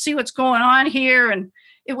 see what's going on here. And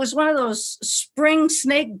it was one of those spring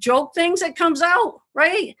snake joke things that comes out,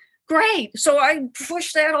 right? Great. So I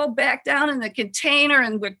pushed that all back down in the container,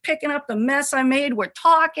 and we're picking up the mess I made. We're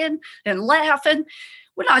talking and laughing.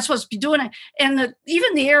 We're not supposed to be doing it. And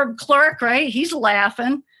even the Arab clerk, right? He's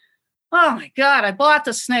laughing. Oh my God, I bought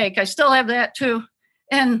the snake. I still have that too.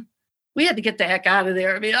 And we had to get the heck out of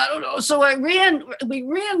there. I mean, I don't know. So we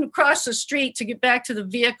ran across the street to get back to the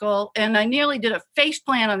vehicle, and I nearly did a face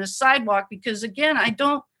plant on the sidewalk because, again, I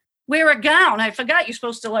don't wear a gown. I forgot you're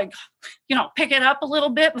supposed to, pick it up a little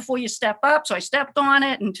bit before you step up. So I stepped on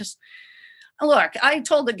it and just, look, I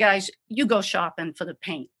told the guys, you go shopping for the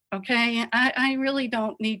paint. Okay. I really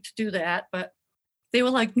don't need to do that. But they were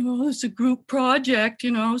like, no, it's a group project,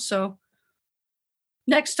 So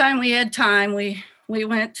next time we had time, we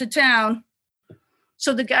went to town.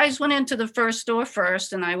 So the guys went into the first store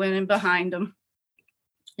first, and I went in behind them.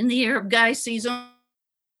 And the Arab guy sees them.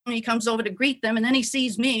 He comes over to greet them, and then he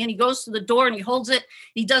sees me, and he goes to the door and he holds it.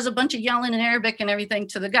 He does a bunch of yelling in Arabic and everything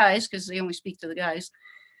to the guys, because they only speak to the guys,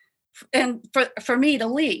 and for me to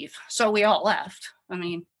leave. So we all left. I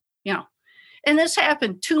mean, and this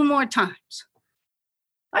happened 2 more times.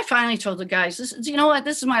 I finally told the guys, you know what?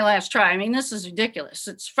 This is my last try. I mean, this is ridiculous.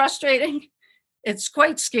 It's frustrating. It's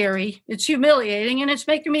quite scary. It's humiliating, and it's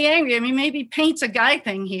making me angry. I mean, maybe paint's a guy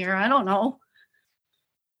thing here. I don't know.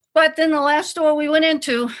 But then the last store we went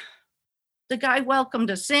into, the guy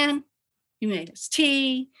welcomed us in. He made us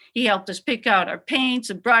tea. He helped us pick out our paints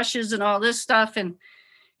and brushes and all this stuff. And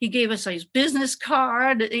he gave us his business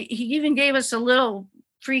card. He even gave us a little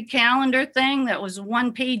free calendar thing that was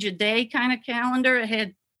 1 page a day kind of calendar.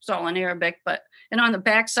 It's all in Arabic, and on the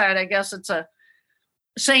backside, I guess it's a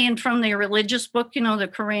saying from the religious book, the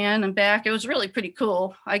Quran and back. It was really pretty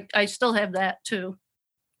cool. I still have that too.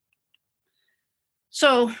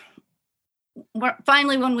 So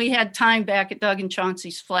finally, when we had time back at Doug and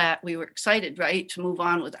Chauncey's flat, we were excited, right, to move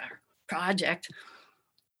on with our project.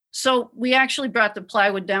 So we actually brought the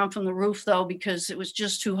plywood down from the roof, though, because it was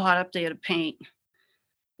just too hot up there to paint.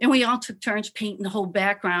 And we all took turns painting the whole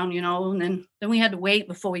background, and then we had to wait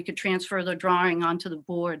before we could transfer the drawing onto the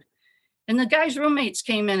board. And the guys' roommates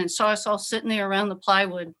came in and saw us all sitting there around the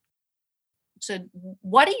plywood. Said,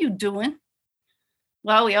 "What are you doing?"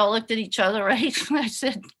 Well, we all looked at each other, right? I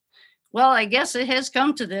said, well, I guess it has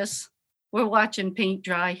come to this. We're watching paint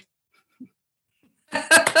dry.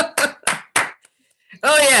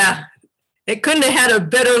 Oh, yeah. It couldn't have had a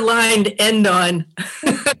better line to end on.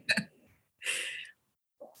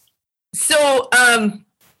 So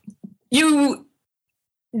you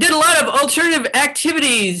did a lot of alternative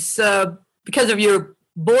activities because of your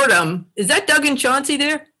boredom. Is that Doug and Chauncey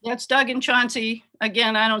there? That's Doug and Chauncey.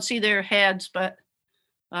 Again, I don't see their heads, but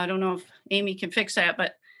I don't know if Amy can fix that.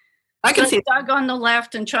 But I can see Doug on the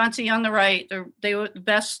left and Chauncey on the right. They were the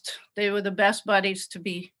best. They were the best buddies to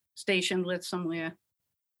be stationed with somewhere.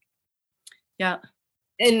 Yeah.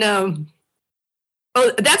 And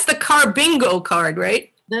that's the car bingo card,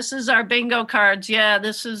 right? This is our bingo cards. Yeah,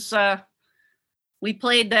 this is. We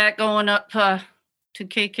played that going up to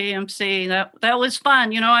KKMC. That was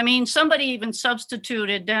fun. I mean, somebody even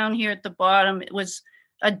substituted down here at the bottom. It was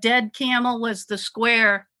a dead camel was the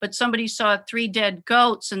square, but somebody saw 3 dead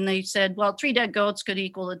goats, and they said, well, 3 dead goats could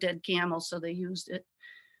equal a dead camel, so they used it.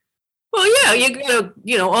 Well, yeah, you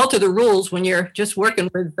gotta, alter the rules when you're just working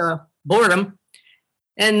with boredom.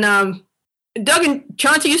 And Doug and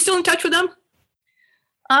Chauncey, you still in touch with them?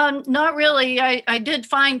 Not really. I did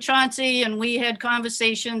find Chauncey, and we had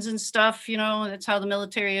conversations and stuff. That's how the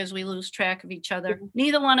military is. We lose track of each other.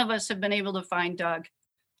 Neither one of us have been able to find Doug.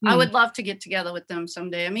 I would love to get together with them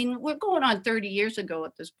someday. I mean, we're going on 30 years ago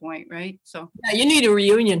at this point, right? So yeah, you need a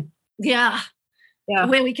reunion. Yeah.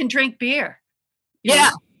 Where we can drink beer. Yeah.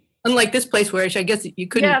 Unlike this place where I guess you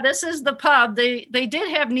couldn't. Yeah, this is the pub. They did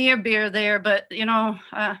have near beer there, but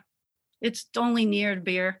it's only near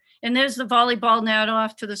beer. And there's the volleyball net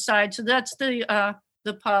off to the side. So that's the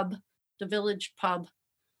pub, the village pub.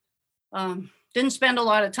 Didn't spend a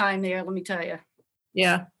lot of time there, let me tell you.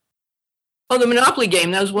 Yeah. Oh, the Monopoly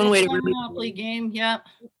game. That was one way to really. Monopoly game, yeah.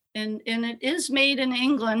 And it is made in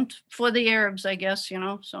England for the Arabs, I guess,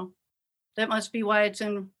 so that must be why it's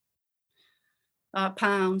in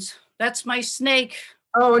pounds. That's my snake.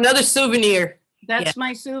 Oh, another souvenir. That's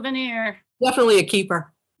my souvenir. Definitely a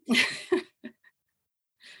keeper.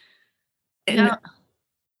 Yeah.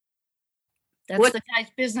 That's the guy's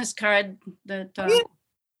business card that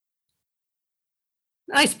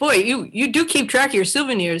Nice. Boy, you do keep track of your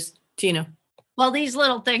souvenirs, Tina. Well, these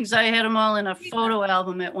little things, I had them all in a photo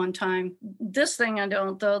album at one time. This thing I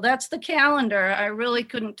don't, though. That's the calendar. I really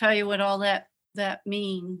couldn't tell you what all that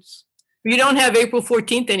means. You don't have April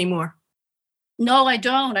 14th anymore. No, I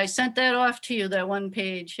don't. I sent that off to you, that one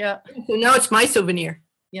page. Yeah. So now it's my souvenir.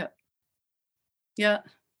 Yeah.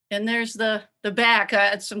 And there's the back.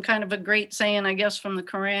 It's some kind of a great saying, I guess, from the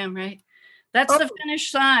Quran, right? That's the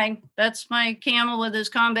finished sign. That's my camel with his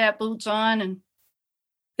combat boots on. And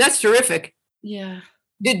that's terrific. Yeah.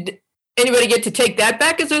 Did anybody get to take that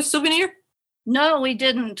back as a souvenir? No, we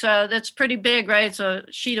didn't. That's pretty big, right? It's a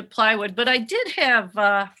sheet of plywood. But I did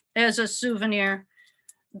have, as a souvenir,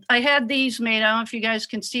 I had these made. I don't know if you guys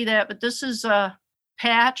can see that, but this is a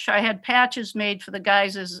patch. I had patches made for the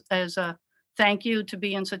guys as a thank you to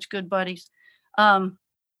being such good buddies.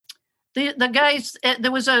 The guys,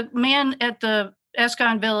 there was a man at the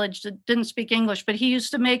Escon Village that didn't speak English, but he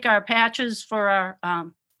used to make our patches for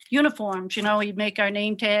our uniforms. You know, he'd make our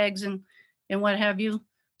name tags and what have you.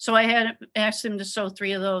 So I had asked him to sew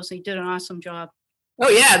 3 of those. He did an awesome job. Oh,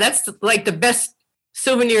 yeah. That's like the best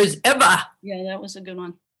souvenirs ever. Yeah, that was a good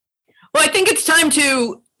one. Well, I think it's time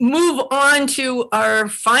to move on to our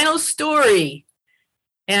final story.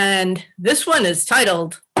 And this one is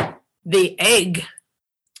titled The Egg.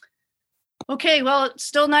 Okay, well, it's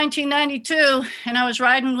still 1992, and I was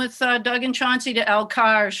riding with Doug and Chauncey to El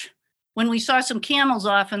Karj when we saw some camels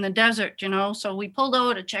off in the desert, you know, so we pulled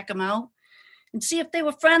over to check them out and see if they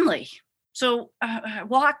were friendly. So I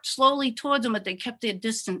walked slowly towards them, but they kept their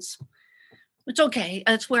distance. It's okay.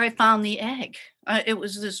 That's where I found the egg. It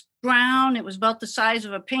was this brown. It was about the size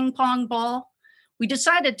of a ping pong ball. We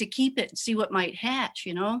decided to keep it and see what might hatch,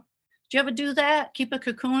 you know. Did you ever do that? Keep a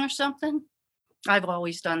cocoon or something? I've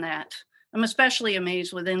always done that. I'm especially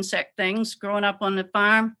amazed with insect things. Growing up on the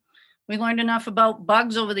farm, we learned enough about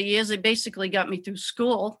bugs over the years. They basically got me through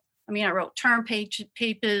school. I mean, I wrote term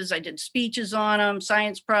papers. I did speeches on them,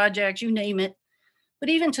 science projects, you name it. But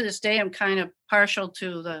even to this day, I'm kind of partial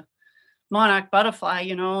to the monarch butterfly,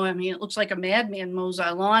 you know. I mean, it looks like a madman mows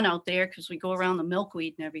our lawn out there because we go around the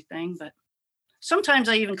milkweed and everything. But sometimes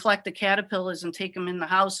I even collect the caterpillars and take them in the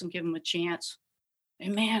house and give them a chance.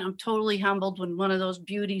 And man, I'm totally humbled when one of those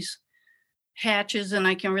beauties hatches and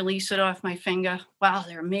I can release it off my finger. Wow,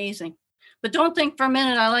 they're amazing. But don't think for a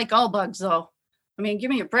minute I like all bugs, though. I mean,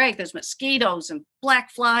 give me a break. There's mosquitoes and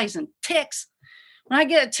black flies and ticks. When I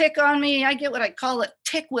get a tick on me, I get what I call it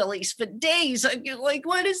tick willies for days. I get like,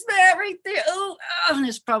 what is that right there? Oh, and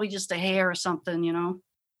it's probably just a hair or something, you know.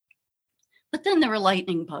 But then there are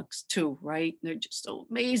lightning bugs too, right? They're just so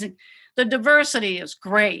amazing. The diversity is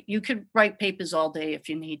great. You could write papers all day if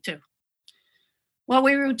you need to. Well,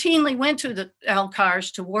 we routinely went to the El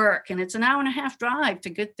Karj to work, and it's an hour and a half drive to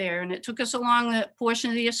get there. And it took us along the portion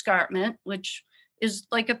of the escarpment, which is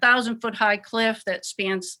like 1,000-foot high cliff that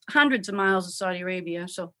spans hundreds of miles of Saudi Arabia.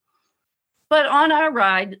 But on our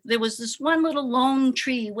ride, there was this one little lone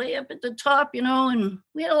tree way up at the top, you know, and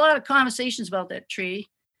we had a lot of conversations about that tree.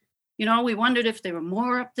 You know, we wondered if there were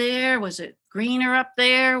more up there. Was it greener up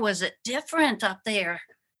there? Was it different up there?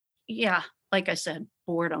 Yeah, like I said,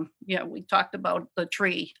 boredom. Yeah, we talked about the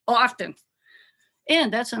tree often.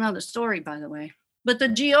 And that's another story, by the way. But the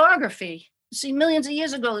geography, see, millions of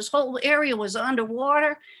years ago, this whole area was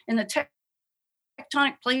underwater and the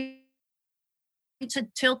tectonic plates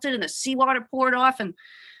had tilted and the seawater poured off. And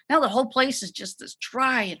now the whole place is just this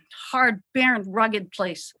dry and hard, barren, rugged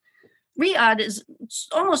place. Riyadh is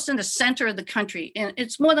almost in the center of the country, and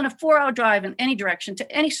it's more than a 4-hour drive in any direction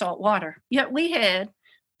to any salt water. Yet we had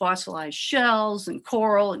fossilized shells and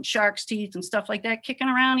coral and shark's teeth and stuff like that kicking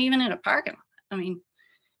around even in a parking lot. I mean,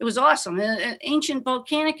 it was awesome. And ancient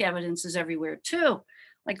volcanic evidence is everywhere too.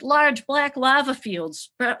 Like large black lava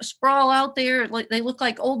fields sprawl out there. Like they look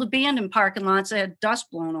like old abandoned parking lots that had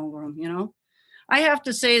dust blown over them, you know. I have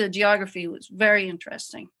to say the geography was very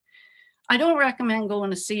interesting. I don't recommend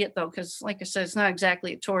going to see it though, because like I said, it's not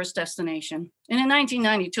exactly a tourist destination. And in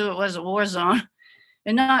 1992, it was a war zone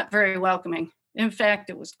and not very welcoming. In fact,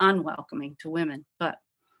 it was unwelcoming to women. But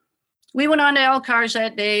we went on to El Karj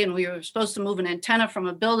that day, and we were supposed to move an antenna from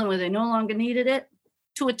a building where they no longer needed it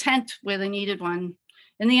to a tent where they needed one.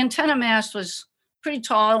 And the antenna mast was pretty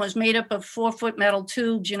tall. It was made up of 4-foot metal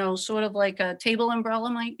tubes, you know, sort of like a table umbrella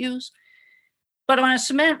might use. But on a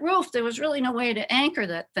cement roof, there was really no way to anchor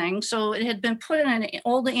that thing. So it had been put in an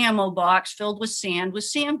old ammo box filled with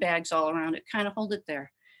sandbags all around it, kind of hold it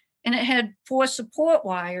there. And it had 4 support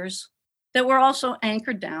wires that were also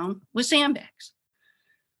anchored down with sandbags.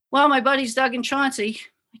 Well, my buddies Doug and Chauncey,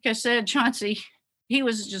 like I said, Chauncey, he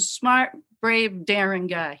was just smart, brave, daring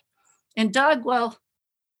guy. And Doug, well,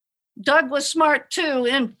 Doug was smart too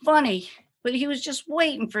and funny, but he was just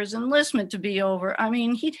waiting for his enlistment to be over. I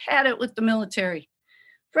mean, he'd had it with the military.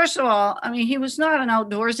 First of all, I mean, he was not an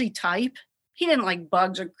outdoorsy type. He didn't like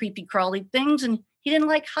bugs or creepy crawly things, and he didn't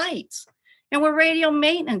like heights. And we're radio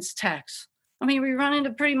maintenance techs. I mean, we run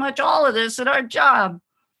into pretty much all of this at our job.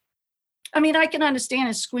 I mean, I can understand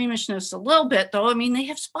his squeamishness a little bit, though. I mean, they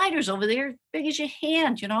have spiders over there, big as your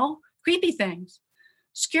hand, creepy things.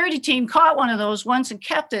 Security team caught one of those once and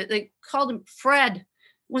kept it. They called him Fred. It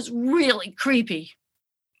was really creepy.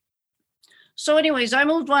 So anyways, I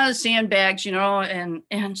moved one of the sandbags,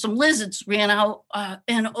 and some lizards ran out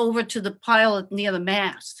and over to the pile near the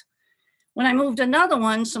mast. When I moved another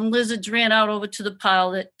one, some lizards ran out over to the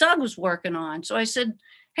pile that Doug was working on. So I said,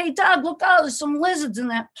 hey, Doug, look out, there's some lizards in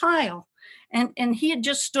that pile. And he had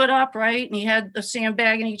just stood up, right? And he had the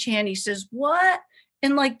sandbag in each hand. He says, what?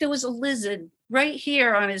 And there was a lizard right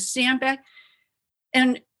here on his sandbag.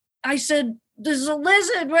 And I said, there's a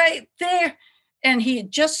lizard right there. And he had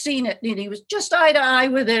just seen it, and he was just eye to eye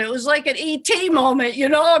with it. It was like an E.T. moment,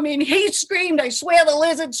 I mean, he screamed. I swear the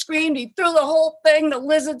lizard screamed. He threw the whole thing. The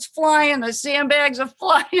lizard's flying. The sandbags are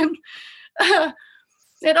flying.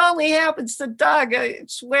 It only happens to Doug. I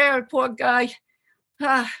swear, poor guy.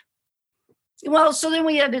 Well, so then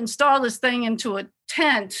we had to install this thing into a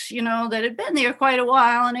tent, that had been there quite a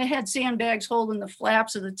while, and it had sandbags holding the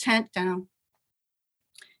flaps of the tent down.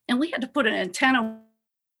 And we had to put an antenna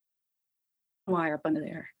wire up under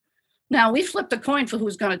there. Now, we flipped a coin for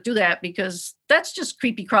who's going to do that, because that's just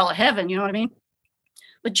creepy crawler heaven, you know what I mean?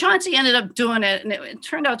 But Chauncey ended up doing it, and it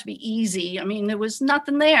turned out to be easy. I mean, there was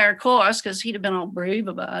nothing there, of course, because he'd have been all brave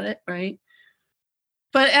about it, right?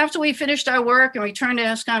 But after we finished our work and returned to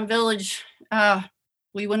Ascon Village,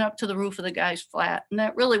 we went up to the roof of the guy's flat. And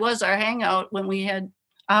that really was our hangout when we had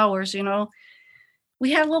hours,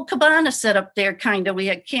 We had a little cabana set up there, kind of. We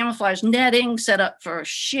had camouflage netting set up for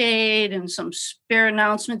shade and some spare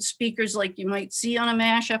announcement speakers like you might see on a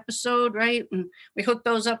MASH episode, right? And we hooked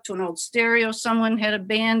those up to an old stereo someone had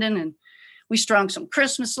abandoned, and we strung some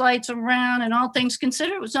Christmas lights around, and all things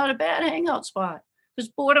considered, it was not a bad hangout spot, because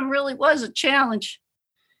boredom really was a challenge.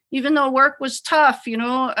 Even though work was tough,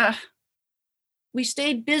 we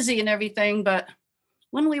stayed busy and everything, but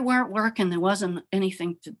when we weren't working, there wasn't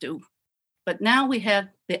anything to do. But now we had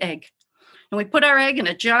the egg, and we put our egg in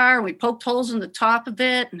a jar, and we poked holes in the top of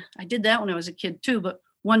it. And I did that when I was a kid too, but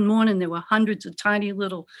one morning there were hundreds of tiny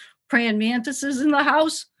little praying mantises in the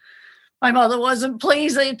house. My mother wasn't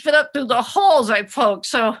pleased. They'd fit up through the holes I poked.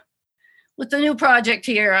 So with the new project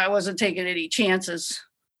here, I wasn't taking any chances.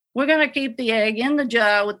 We're going to keep the egg in the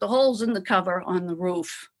jar with the holes in the cover on the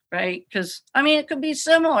roof, right? Because, it could be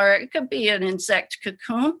similar. It could be an insect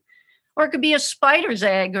cocoon, or it could be a spider's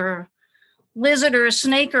egg, or lizard, or a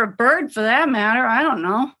snake, or a bird for that matter. I don't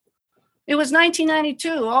know. It was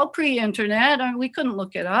 1992, all pre-internet. We couldn't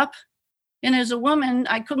look it up. And as a woman,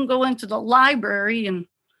 I couldn't go into the library, and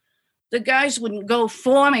the guys wouldn't go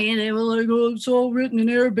for me. They were like, oh, it's all written in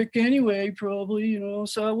Arabic anyway, probably,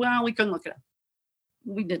 So, we couldn't look it up.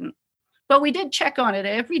 We didn't. But we did check on it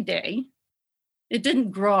every day. It didn't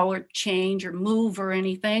grow or change or move or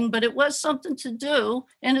anything, but it was something to do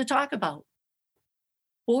and to talk about.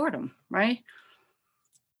 Boredom, right?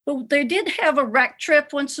 But they did have a rec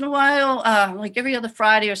trip once in a while, like every other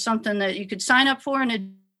Friday or something, that you could sign up for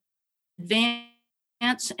in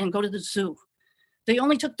advance and go to the zoo. They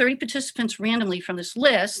only took 30 participants randomly from this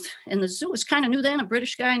list, and the zoo was kind of new then. A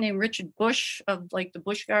British guy named Richard Bush of the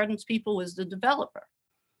Busch Gardens people was the developer.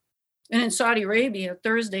 And in Saudi Arabia,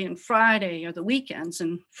 Thursday and Friday are the weekends,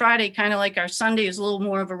 and Friday, kind of like our Sunday, is a little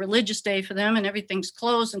more of a religious day for them, and everything's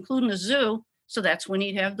closed, including the zoo. So that's when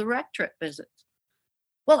he'd have the rec trip visits.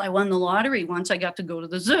 Well, I won the lottery once. I got to go to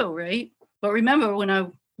the zoo, right? But remember, when I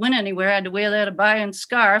went anywhere, I had to wear that abaya and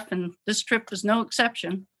scarf, and this trip was no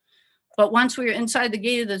exception. But once we were inside the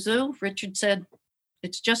gate of the zoo, Richard said,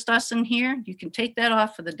 it's just us in here. You can take that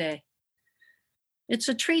off for the day. It's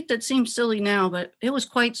a treat that seems silly now, but it was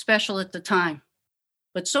quite special at the time.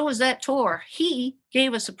 But so was that tour. He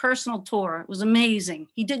gave us a personal tour. It was amazing.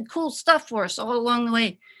 He did cool stuff for us all along the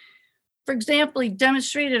way. For example, he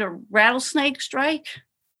demonstrated a rattlesnake strike.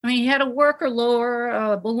 He had a worker lower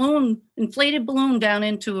a inflated balloon down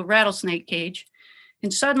into a rattlesnake cage,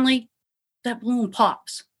 and suddenly that balloon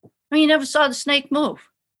pops. You never saw the snake move.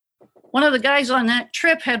 One of the guys on that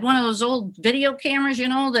trip had one of those old video cameras,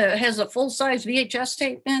 that has a full-size VHS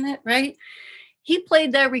tape in it, right? He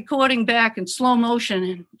played that recording back in slow motion,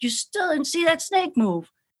 and you still didn't see that snake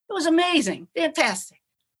move. It was amazing, fantastic.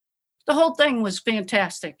 The whole thing was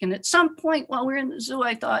fantastic. And at some point while we were in the zoo,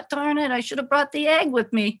 I thought, darn it, I should have brought the egg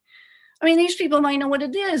with me. These people might know what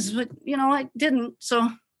it is, but, I didn't. So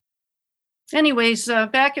anyways,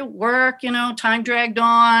 back at work, time dragged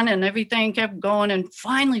on and everything kept going. And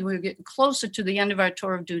finally, we were getting closer to the end of our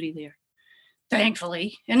tour of duty there.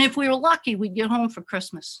 thankfully. And if we were lucky, we'd get home for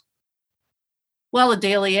Christmas. Well, the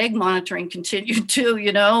daily egg monitoring continued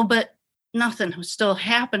too, but nothing was still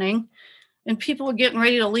happening. And people were getting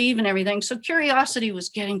ready to leave and everything. So curiosity was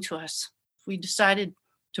getting to us. We decided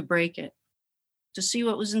to break it, to see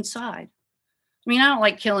what was inside. I mean, I don't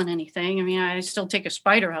like killing anything. I mean, I still take a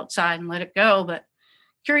spider outside and let it go, but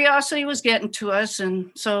curiosity was getting to us. And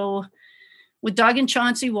so with Doug and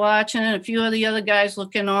Chauncey watching and a few of the other guys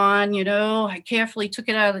looking on, I carefully took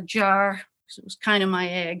it out of the jar because it was kind of my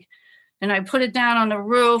egg. And I put it down on the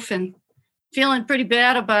roof, and feeling pretty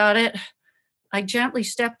bad about it, I gently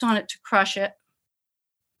stepped on it to crush it.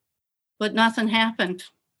 But nothing happened.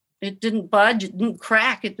 It didn't budge. It didn't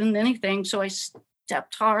crack. It didn't anything. So I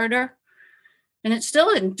stepped harder, and it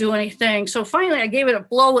still didn't do anything. So finally, I gave it a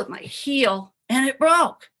blow with my heel, and it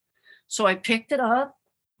broke. So I picked it up,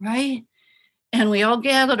 right? And we all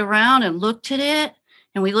gathered around and looked at it,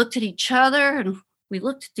 and we looked at each other, and we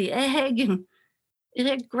looked at the egg, and it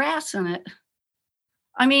had grass in it.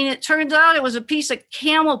 I mean, it turns out it was a piece of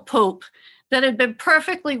camel poop that had been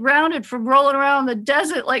perfectly rounded from rolling around the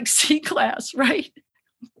desert like sea glass, right?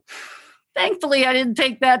 Thankfully, I didn't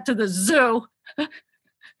take that to the zoo.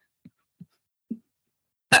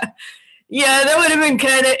 Yeah, that would have been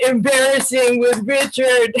kind of embarrassing with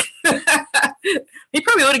Richard. He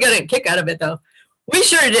probably would have got a kick out of it, though. We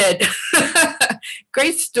sure did.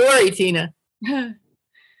 Great story, Tina.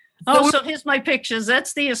 Oh, so here's my pictures.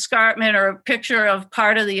 That's the escarpment, or a picture of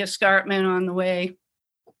part of the escarpment on the way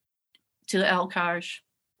to the El-Kaj.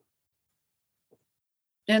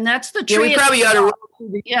 And that's the tree. Yeah, we probably ought to roll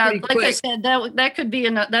through like quick. I said, that could be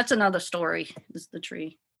that's another story. Is the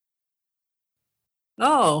tree.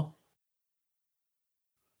 Oh.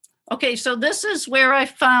 Okay, so this is where I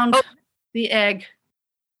found the egg.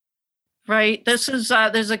 Right. This is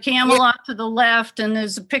there's a camel off to the left, and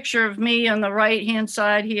there's a picture of me on the right hand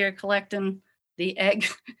side here collecting the egg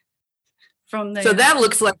from there. So that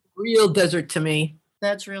looks like real desert to me.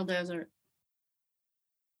 That's real desert.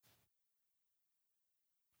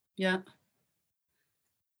 Yeah.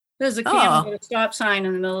 There's a camel with a stop sign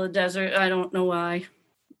in the middle of the desert. I don't know why,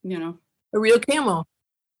 A real camel.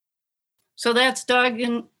 So that's Doug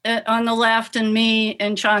on the left, and me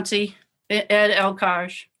and Chauncey at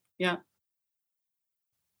El-Kaj. Yeah.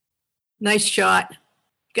 Nice shot.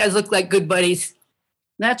 You guys look like good buddies.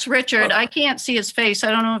 That's Richard. I can't see his face.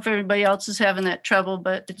 I don't know if everybody else is having that trouble,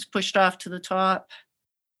 but it's pushed off to the top.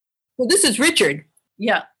 Well, this is Richard.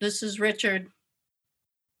 Yeah, this is Richard.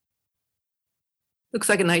 Looks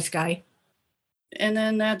like a nice guy. And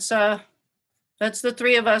then that's the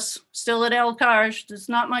three of us still at El-Kaj. There's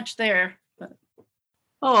not much there. But.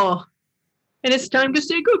 Oh, and it's time to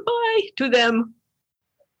say goodbye to them.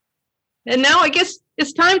 And now I guess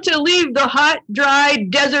it's time to leave the hot, dry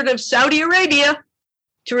desert of Saudi Arabia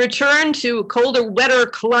to return to a colder, wetter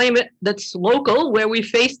climate that's local, where we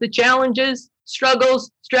face the challenges,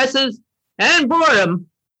 struggles, stresses, and boredom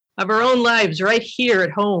of our own lives right here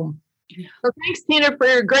at home. Yeah. So thanks, Tina, for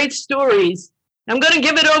your great stories. I'm going to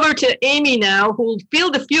give it over to Amy now, who will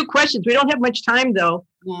field a few questions. We don't have much time, though,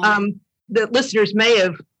 that listeners may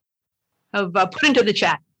have put into the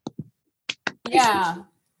chat. Yeah.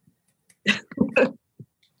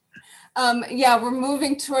 We're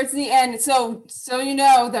moving towards the end. So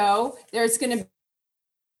though, there's going to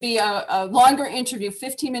be a longer interview,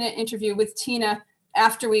 15-minute interview with Tina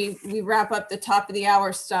after we wrap up the top of the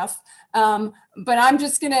hour stuff. But I'm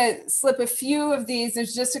just going to slip a few of these.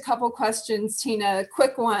 There's just a couple questions, Tina,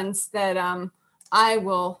 quick ones that I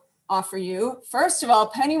will offer you. First of all,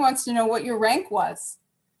 Penny wants to know what your rank was.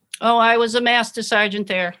 Oh, I was a master sergeant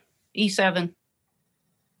there, E7.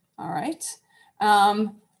 All right.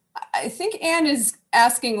 I think Anne is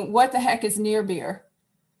asking, what the heck is near beer?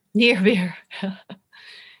 Near beer.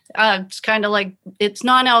 It's kind of like, it's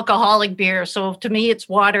non-alcoholic beer. So to me, it's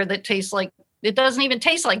water that tastes like, it doesn't even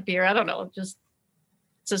taste like beer. I don't know. It's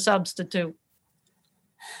a substitute.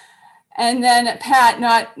 And then Pat,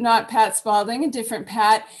 not Pat Spalding, a different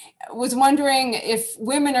Pat, was wondering if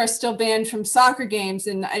women are still banned from soccer games.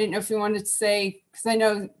 And I didn't know if you wanted to say, because I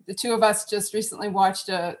know the two of us just recently watched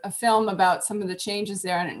a film about some of the changes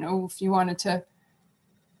there. I don't know if you wanted to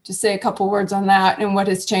say a couple words on that and what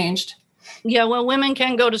has changed. Yeah, well, women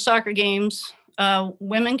can go to soccer games.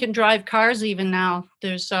 Women can drive cars even now.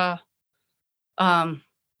 There's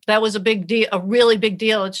that was a big deal, a really big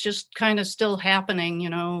deal. It's just kind of still happening,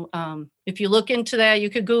 If you look into that, you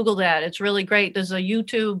could Google that. It's really great. There's a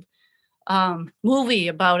YouTube movie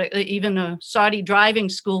about it, even a Saudi driving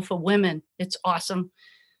school for women. It's awesome.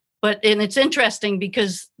 And it's interesting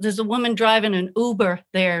because there's a woman driving an Uber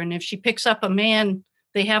there. And if she picks up a man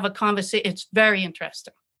they have a conversation. It's very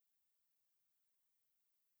interesting.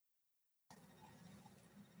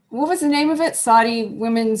 What was the name of it? Saudi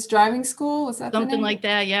Women's Driving School? Was that Something like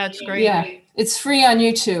that. Yeah, it's great. Yeah, it's free on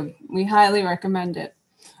YouTube. We highly recommend it.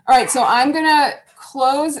 All right, so I'm going to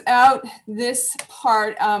close out this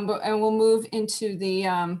part, and we'll move into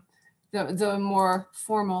the more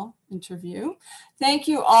formal interview. Thank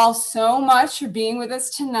you all so much for being with us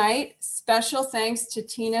tonight. Special thanks to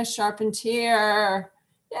Tina Charpentier.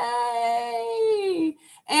 Yay!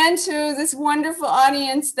 And to this wonderful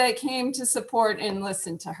audience that came to support and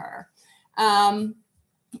listen to her.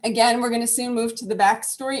 Again, we're going to soon move to the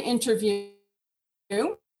backstory interview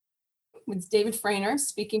with David Frainer,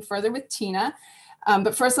 speaking further with Tina.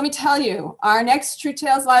 But first, let me tell you, our next True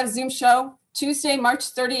Tales Live Zoom show, Tuesday,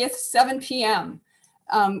 March 30th, 7 p.m.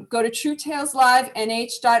 Go to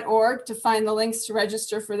truetaleslivenh.org to find the links to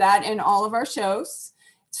register for that and all of our shows.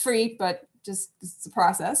 It's free, but just it's a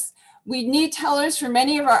process. We need tellers for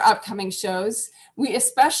many of our upcoming shows. We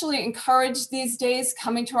especially encourage these days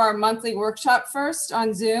coming to our monthly workshop first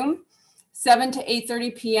on Zoom, 7 to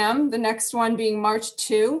 8:30 p.m., the next one being March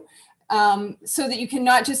 2, so that you can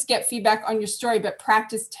not just get feedback on your story, but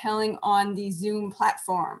practice telling on the Zoom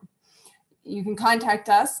platform. You can contact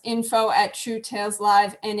us,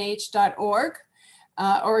 info@truetaleslivenh.org,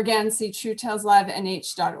 or again, see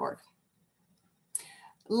truetaleslivenh.org.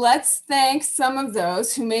 Let's thank some of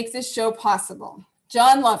those who make this show possible.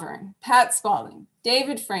 John Lovern, Pat Spalding,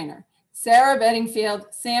 David Frainer, Sarah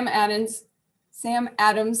Bedingfield, Sam Adams, and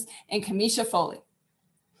Kamisha Foley.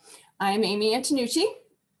 I am Amy Antonucci.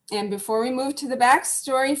 And before we move to the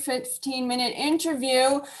backstory 15-minute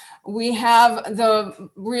interview, we have the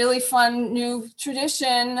really fun new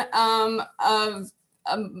tradition of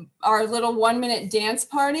our little 1-minute dance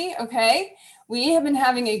party, okay? We have been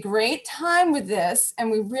having a great time with this, and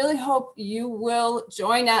we really hope you will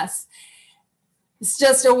join us. It's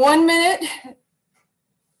just a 1-minute,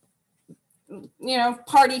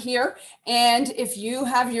 party here. And if you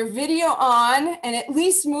have your video on and at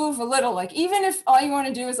least move a little, like even if all you want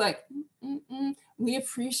to do is like, we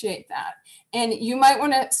appreciate that. And you might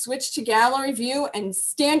want to switch to gallery view and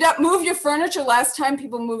stand up, move your furniture. Last time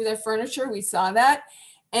people moved their furniture, we saw that.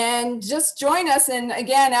 And just join us. And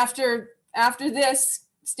again, after this,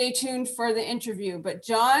 stay tuned for the interview. But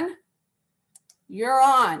John, you're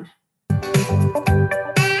on.